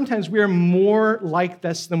that sometimes we are more like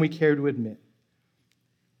this than we care to admit.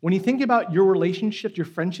 When you think about your relationships, your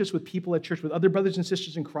friendships with people at church, with other brothers and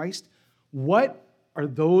sisters in Christ, what are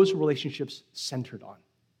those relationships centered on?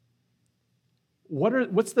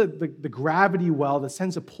 What's the gravity well that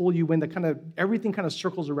tends to pull you in, that everything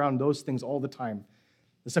circles around those things all the time?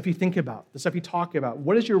 The stuff you think about, the stuff you talk about.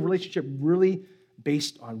 What is your relationship really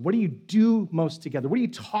based on? What do you do most together? What do you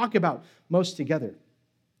talk about most together?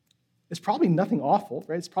 It's probably nothing awful,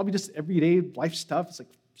 right? It's probably just everyday life stuff. It's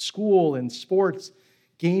school and sports,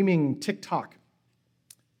 gaming, TikTok.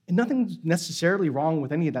 And nothing's necessarily wrong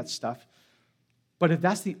with any of that stuff. But if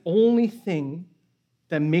that's the only thing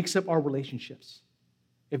that makes up our relationships,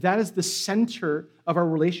 if that is the center of our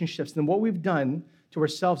relationships, then what we've done to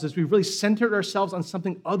ourselves is we've really centered ourselves on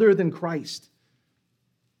something other than Christ.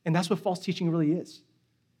 And that's what false teaching really is.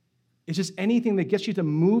 It's just anything that gets you to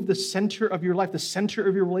move the center of your life, the center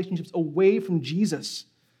of your relationships away from Jesus.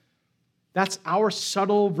 That's our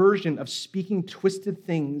subtle version of speaking twisted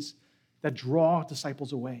things that draw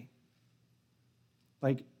disciples away.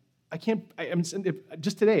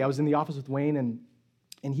 Just today I was in the office with Wayne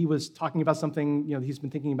and he was talking about something, he's been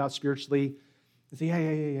thinking about spiritually. I said,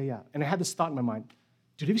 yeah. And I had this thought in my mind.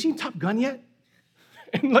 Dude, have you seen Top Gun yet?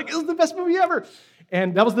 And it was the best movie ever.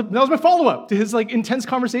 And that was my follow-up to his intense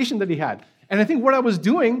conversation that he had. And I think what I was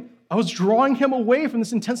doing, I was drawing him away from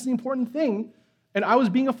this intensely important thing, and I was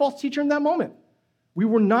being a false teacher in that moment. We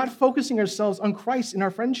were not focusing ourselves on Christ in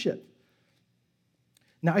our friendship.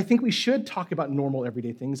 Now, I think we should talk about normal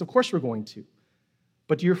everyday things. Of course we're going to.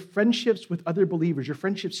 But do your friendships with other believers, your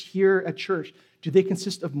friendships here at church, do they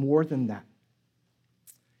consist of more than that?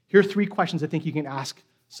 Here are 3 questions I think you can ask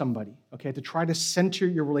somebody, okay, to try to center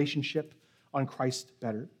your relationship on Christ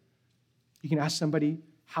better. You can ask somebody,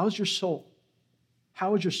 how's your soul?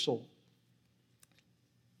 How is your soul?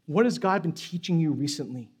 What has God been teaching you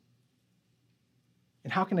recently?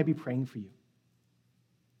 And how can I be praying for you?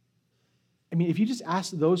 I mean, if you just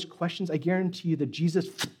ask those questions, I guarantee you that Jesus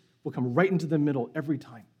will come right into the middle every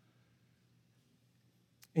time.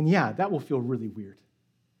 And yeah, that will feel really weird.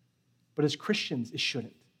 But as Christians, it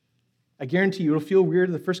shouldn't. I guarantee you it'll feel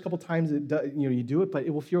weird the first couple times you do it, but it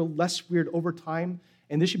will feel less weird over time.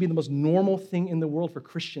 And this should be the most normal thing in the world for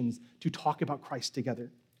Christians to talk about Christ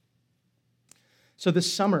together. So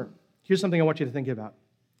this summer, here's something I want you to think about.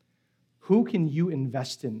 Who can you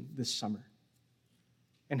invest in this summer?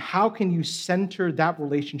 And how can you center that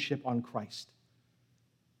relationship on Christ?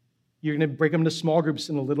 You're going to break them into small groups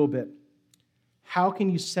in a little bit. How can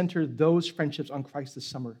you center those friendships on Christ this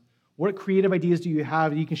summer? What creative ideas do you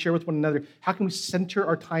have that you can share with one another? How can we center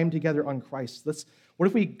our time together on Christ? What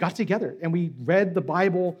if we got together and we read the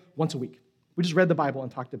Bible once a week? We just read the Bible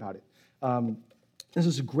and talked about it. This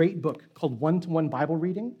is a great book called One-to-One Bible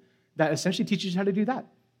Reading that essentially teaches you how to do that.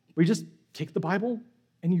 Where you just take the Bible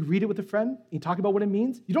and you read it with a friend, and you talk about what it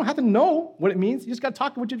means. You don't have to know what it means. You just got to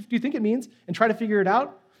talk what you think it means and try to figure it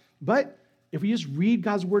out. But if we just read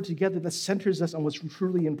God's word together, that centers us on what's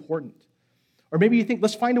truly important. Or maybe you think,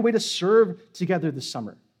 let's find a way to serve together this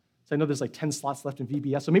summer. So I know there's like 10 slots left in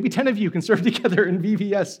VBS, so maybe 10 of you can serve together in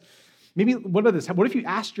VBS. Maybe, what about this? What if you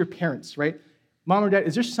asked your parents, right? Mom or Dad,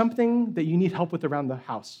 is there something that you need help with around the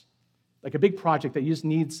house? Like a big project that you just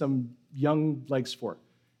need some young legs for?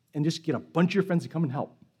 And just get a bunch of your friends to come and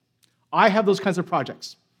help. I have those kinds of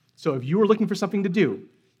projects. So if you were looking for something to do,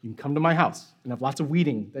 you can come to my house and have lots of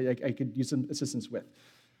weeding that I could use some assistance with.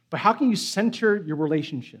 But how can you center your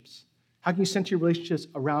relationships? How can you center your relationships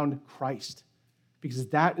around Christ? Because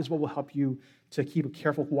that is what will help you to keep a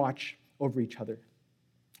careful watch over each other.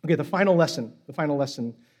 Okay, the final lesson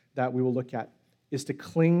that we will look at is to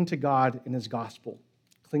cling to God in his gospel.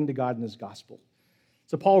 Cling to God in his gospel.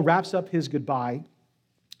 So Paul wraps up his goodbye,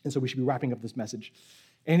 and so we should be wrapping up this message.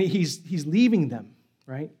 And he's leaving them,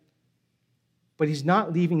 right? But he's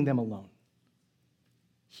not leaving them alone.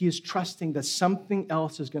 He is trusting that something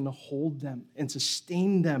else is going to hold them and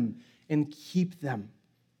sustain them and keep them.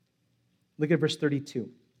 Look at verse 32.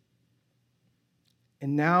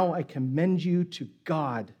 And now I commend you to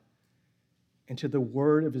God and to the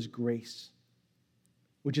word of his grace,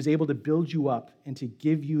 which is able to build you up and to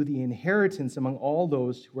give you the inheritance among all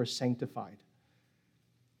those who are sanctified.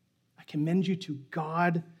 I commend you to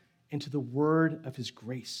God and to the word of his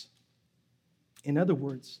grace. In other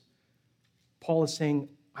words, Paul is saying,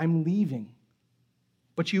 I'm leaving,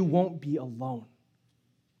 but you won't be alone.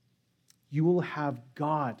 You will have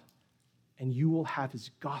God, and you will have his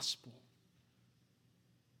gospel.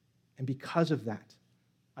 And because of that,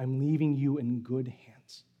 I'm leaving you in good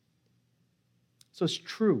hands. So it's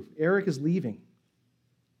true, Eric is leaving,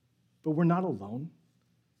 but we're not alone.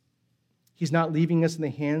 He's not leaving us in the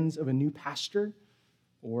hands of a new pastor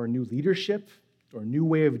or a new leadership or a new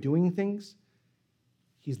way of doing things.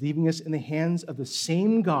 He's leaving us in the hands of the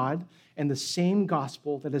same God and the same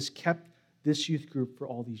gospel that has kept this youth group for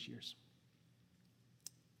all these years.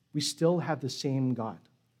 We still have the same God,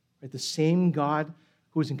 right? The same God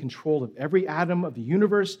who is in control of every atom of the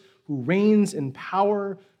universe, who reigns in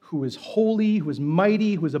power, who is holy, who is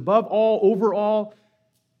mighty, who is above all, over all,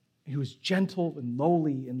 who is gentle and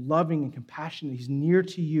lowly and loving and compassionate. He's near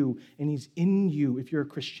to you and he's in you if you're a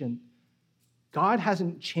Christian. God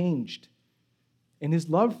hasn't changed. And his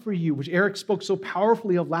love for you, which Eric spoke so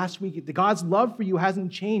powerfully of last week, God's love for you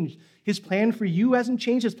hasn't changed. His plan for you hasn't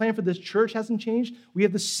changed. His plan for this church hasn't changed. We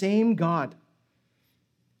have the same God.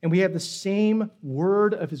 And we have the same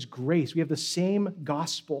word of his grace. We have the same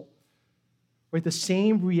gospel. Right? The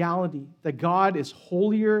same reality that God is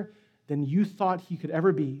holier than you thought he could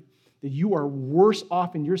ever be, that you are worse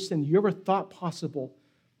off in your sin than you ever thought possible,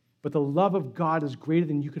 but the love of God is greater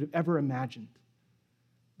than you could have ever imagined.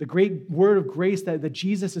 The great word of grace that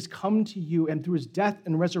Jesus has come to you and through his death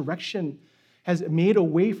and resurrection has made a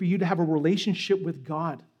way for you to have a relationship with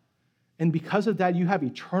God. And because of that, you have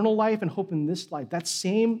eternal life and hope in this life. That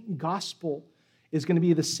same gospel is going to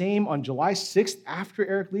be the same on July 6th after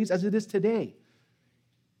Eric leaves as it is today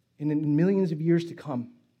and in millions of years to come.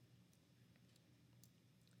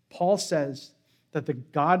 Paul says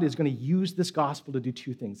that God is going to use this gospel to do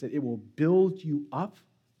two things, that it will build you up. Do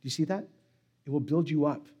you see that? It will build you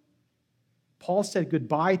up. Paul said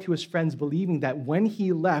goodbye to his friends, believing that when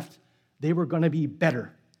he left, they were going to be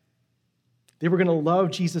better. They were going to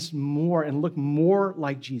love Jesus more and look more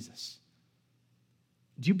like Jesus.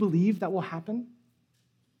 Do you believe that will happen?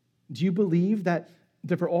 Do you believe that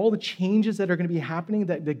for all the changes that are going to be happening,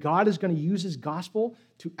 that God is going to use his gospel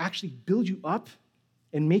to actually build you up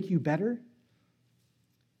and make you better.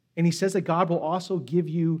 And he says that God will also give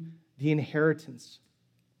you the inheritance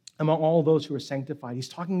among all those who are sanctified. He's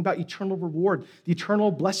talking about eternal reward, the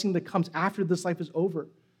eternal blessing that comes after this life is over.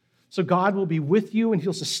 So God will be with you and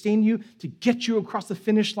he'll sustain you to get you across the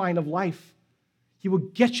finish line of life. He will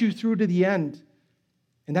get you through to the end.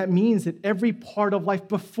 And that means that every part of life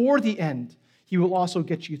before the end, he will also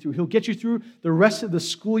get you through. He'll get you through the rest of the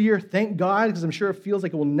school year, thank God, because I'm sure it feels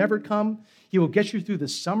like it will never come. He will get you through the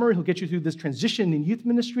summer. He'll get you through this transition in youth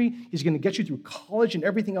ministry. He's going to get you through college and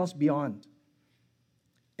everything else beyond.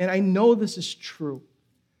 And I know this is true.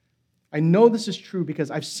 I know this is true because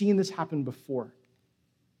I've seen this happen before.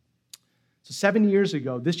 So 7 years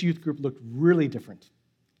ago, this youth group looked really different.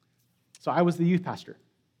 So I was the youth pastor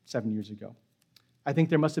 7 years ago. I think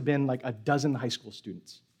there must have been like a dozen high school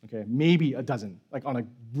students, okay? Maybe a dozen, like on a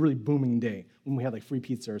really booming day when we had like free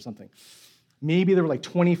pizza or something. Maybe there were like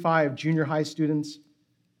 25 junior high students.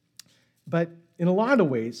 But in a lot of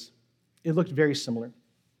ways, it looked very similar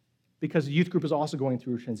because the youth group was also going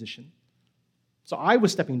through a transition. So I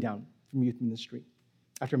was stepping down from youth ministry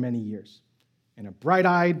after many years. And a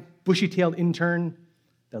bright-eyed, bushy-tailed intern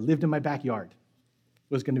that lived in my backyard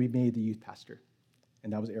was going to be made the youth pastor.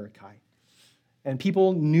 And that was Eric Kai. And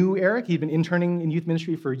people knew Eric. He'd been interning in youth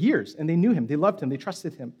ministry for years, and they knew him. They loved him. They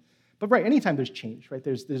trusted him. But right, anytime there's change, right,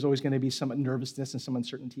 there's always going to be some nervousness and some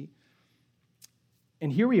uncertainty.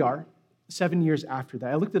 And here we are, 7 years after that.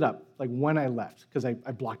 I looked it up, like when I left, because I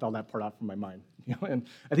blocked all that part out from my mind. And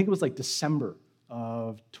I think it was like December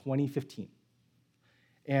of 2015.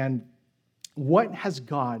 And what has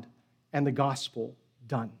God and the gospel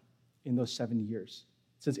done in those 7 years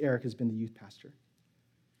since Eric has been the youth pastor?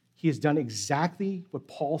 He has done exactly what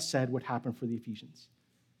Paul said would happen for the Ephesians.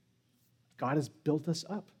 God has built us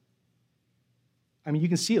up. I mean, you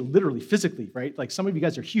can see it literally, physically, right? Like some of you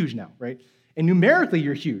guys are huge now, right? And numerically,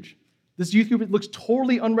 you're huge. This youth group looks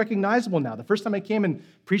totally unrecognizable now. The first time I came and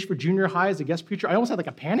preached for junior high as a guest preacher, I almost had like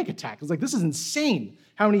a panic attack. I was like, this is insane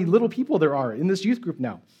how many little people there are in this youth group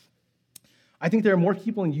now. I think there are more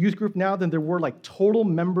people in youth group now than there were like total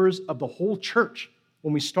members of the whole church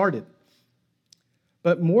when we started.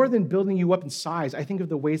 But more than building you up in size, I think of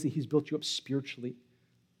the ways that he's built you up spiritually,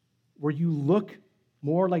 where you look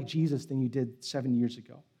more like Jesus than you did 7 years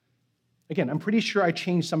ago. Again, I'm pretty sure I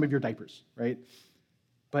changed some of your diapers, right?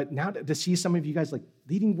 But now to see some of you guys like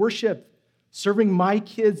leading worship, serving my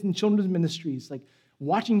kids in children's ministries, like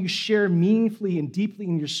watching you share meaningfully and deeply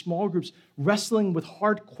in your small groups, wrestling with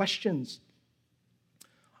hard questions.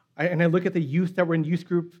 And I look at the youth that were in youth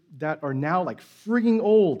group that are now like frigging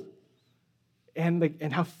old,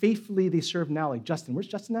 and how faithfully they serve now. Like Justin, where's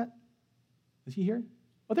Justin at? Is he here?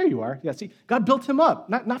 Oh, there you are. Yeah, see, God built him up,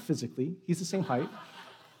 not physically. He's the same height,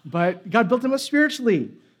 but God built him up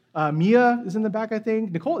spiritually. Mia is in the back, I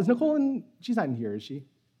think. Is Nicole in? She's not in here, is she?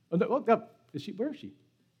 Oh, no, is she? Where is she?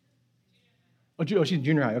 Oh, she's in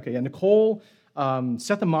junior high. Okay, yeah. Nicole,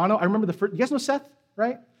 Seth Amano. I remember the first. You guys know Seth,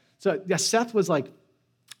 right? So yeah, Seth was like.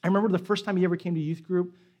 I remember the first time he ever came to youth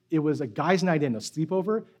group. It was a guy's night in, a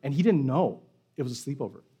sleepover, and he didn't know it was a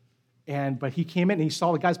sleepover. But he came in and he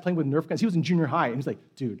saw the guys playing with Nerf guns. He was in junior high, and he's like,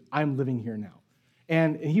 dude, I'm living here now.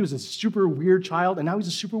 And he was a super weird child, and now he's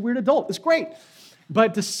a super weird adult. It's great.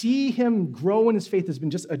 But to see him grow in his faith has been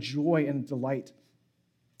just a joy and a delight.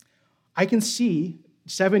 I can see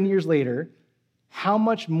 7 years later how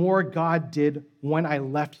much more God did when I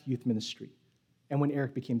left youth ministry and when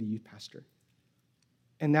Eric became the youth pastor.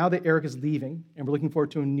 And now that Eric is leaving and we're looking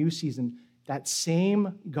forward to a new season, that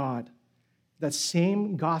same God, that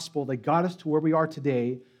same gospel that got us to where we are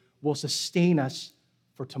today will sustain us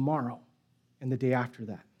for tomorrow and the day after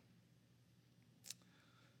that.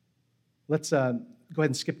 Let's go ahead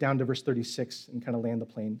and skip down to verse 36 and kind of land the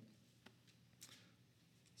plane.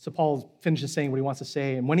 So Paul finishes saying what he wants to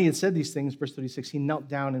say. And when he had said these things, verse 36, he knelt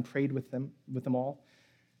down and prayed with them all.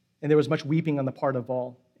 And there was much weeping on the part of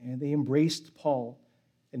all. And they embraced Paul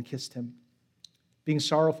and kissed him, being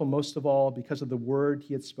sorrowful most of all because of the word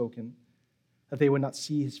he had spoken, that they would not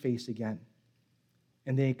see his face again.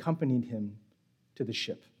 And they accompanied him to the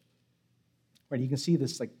ship. Right? You can see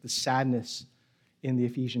this, like the sadness in the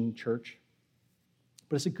Ephesian church.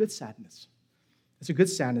 But it's a good sadness. It's a good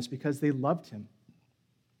sadness because they loved him.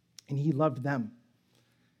 And he loved them.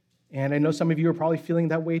 And I know some of you are probably feeling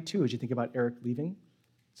that way too as you think about Eric leaving.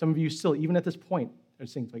 Some of you still, even at this point, are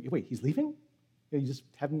saying, like, wait, he's leaving? He just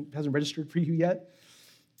hasn't registered for you yet?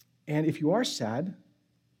 And if you are sad,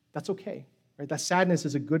 that's okay. Right? That sadness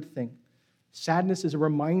is a good thing. Sadness is a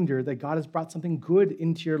reminder that God has brought something good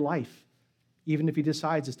into your life, even if he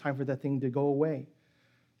decides it's time for that thing to go away.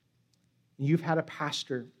 You've had a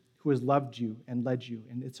pastor who has loved you and led you,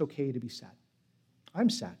 and it's okay to be sad. I'm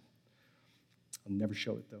sad. I'll never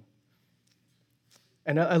show it, though.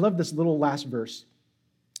 And I love this little last verse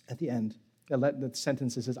at the end, that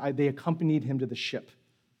sentence that says, they accompanied him to the ship,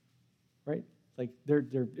 right? Like they're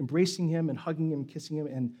embracing him and hugging him, kissing him,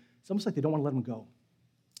 and it's almost like they don't want to let him go,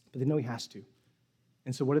 but they know he has to.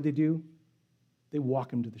 And so what do? They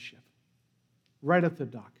walk him to the ship, right up the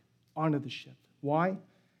dock, onto the ship. Why?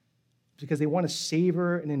 Because they want to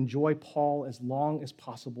savor and enjoy Paul as long as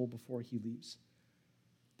possible before he leaves.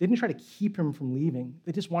 They didn't try to keep him from leaving.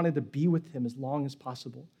 They just wanted to be with him as long as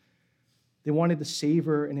possible. They wanted to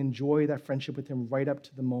savor and enjoy that friendship with him right up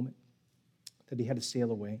to the moment that he had to sail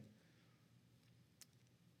away.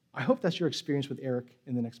 I hope that's your experience with Eric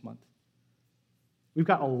in the next month. We've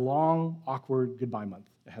got a long, awkward goodbye month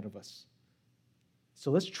ahead of us. So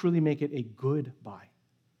let's truly make it a good bye,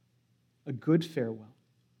 a good farewell.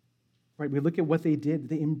 Right? We look at what they did.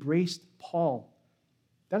 They embraced Paul.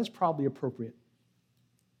 That is probably appropriate.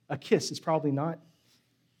 A kiss is probably not.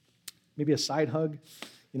 Maybe a side hug,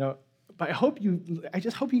 But I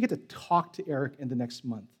just hope you get to talk to Eric in the next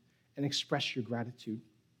month and express your gratitude.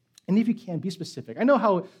 And if you can, be specific. I know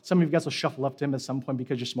how some of you guys will shuffle up to him at some point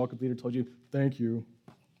because your small group leader told you, thank you,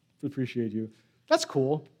 appreciate you. That's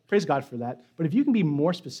cool. Praise God for that. But if you can be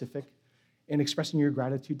more specific in expressing your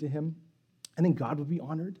gratitude to him, I think God would be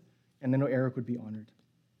honored, and I know Eric would be honored.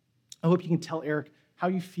 I hope you can tell Eric how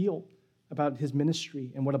you feel about his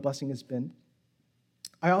ministry and what a blessing it's been.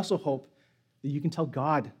 I also hope that you can tell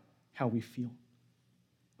God how we feel.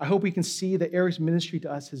 I hope we can see that Eric's ministry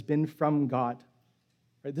to us has been from God.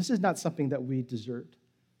 Right? This is not something that we deserved.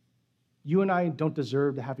 You and I don't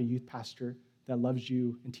deserve to have a youth pastor that loves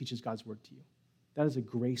you and teaches God's word to you. That is a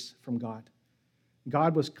grace from God.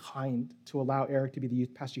 God was kind to allow Eric to be the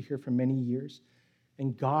youth pastor here for many years,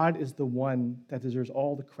 and God is the one that deserves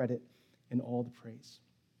all the credit and all the praise.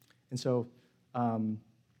 And so, I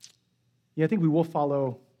think we will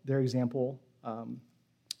follow their example.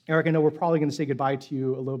 Eric, I know we're probably going to say goodbye to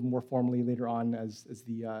you a little more formally later on as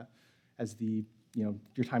your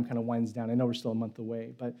time kind of winds down. I know we're still a month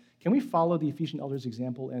away, but can we follow the Ephesian elders'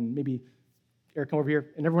 example and maybe Eric come over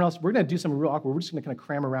here and everyone else? We're going to do something real awkward. We're just going to kind of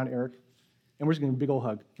cram around Eric, and we're just going to give him a big old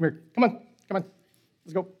hug. Come here. Come on.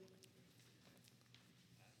 Let's go.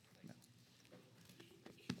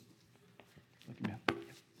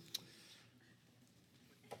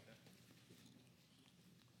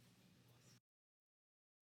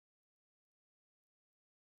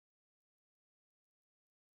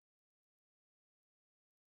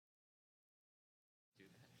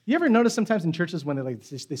 You ever notice sometimes in churches when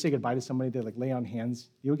they say goodbye to somebody, they lay on hands?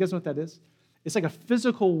 You guys know what that is? It's like a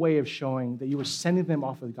physical way of showing that you were sending them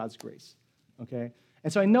off with God's grace, okay?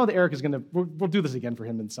 And so I know that Eric is going to, we'll do this again for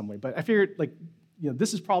him in some way, but I figured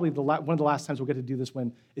this is probably one of the last times we'll get to do this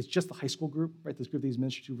when it's just the high school group, right? This group that he's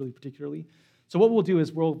ministered to really particularly. So what we'll do is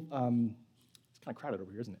it's kind of crowded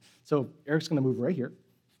over here, isn't it? So Eric's going to move right here.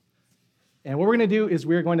 And what we're going to do is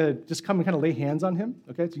we're going to just come and kind of lay hands on him,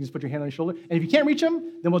 okay? So you can just put your hand on his shoulder. And if you can't reach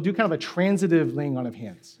him, then we'll do kind of a transitive laying on of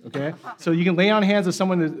hands, okay? So you can lay on hands of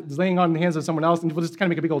someone that's laying on the hands of someone else, and we'll just kind of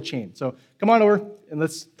make a big old chain. So come on over, and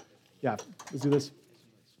let's do this.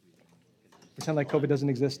 Pretend like COVID doesn't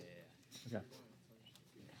exist. Okay.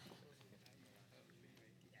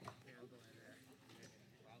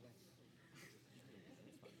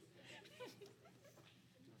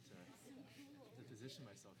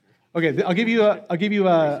 Okay, I'll give you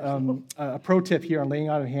a pro tip here on laying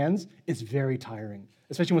on of hands. It's very tiring,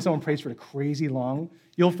 especially when someone prays for crazy long.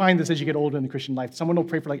 You'll find this as you get older in the Christian life. Someone will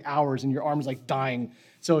pray for hours, and your arm is dying.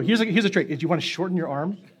 So here's a trick: if you want to shorten your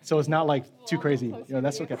arm so it's not too crazy,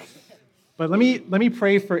 that's okay. But let me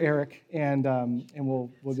pray for Eric, and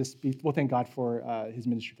we'll thank God for his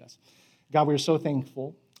ministry to us. God, we are so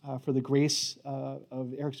thankful for the grace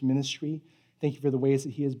of Eric's ministry. Thank you for the ways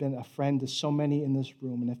that he has been a friend to so many in this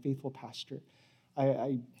room and a faithful pastor.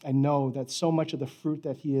 I know that so much of the fruit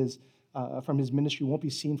that he is from his ministry won't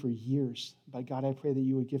be seen for years. But God, I pray that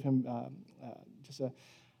you would give him just a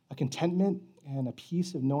contentment and a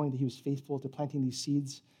peace of knowing that he was faithful to planting these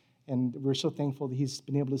seeds. And we're so thankful that he's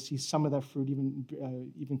been able to see some of that fruit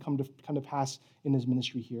even come to pass in his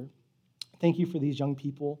ministry here. Thank you for these young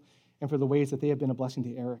people and for the ways that they have been a blessing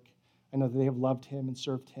to Eric. I know that they have loved him and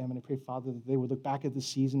served him, and I pray, Father, that they would look back at the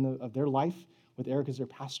season of their life with Eric as their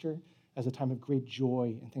pastor as a time of great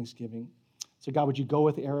joy and thanksgiving. So, God, would you go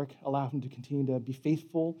with Eric, allow him to continue to be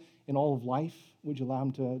faithful in all of life? Would you allow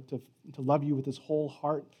him to love you with his whole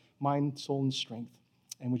heart, mind, soul, and strength?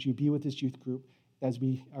 And would you be with this youth group as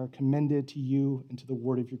we are commended to you and to the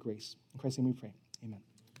word of your grace? In Christ's name we pray. Amen.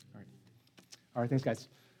 All right, thanks, guys.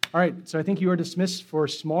 All right, so I think you are dismissed for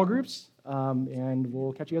small groups, and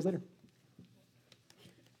we'll catch you guys later.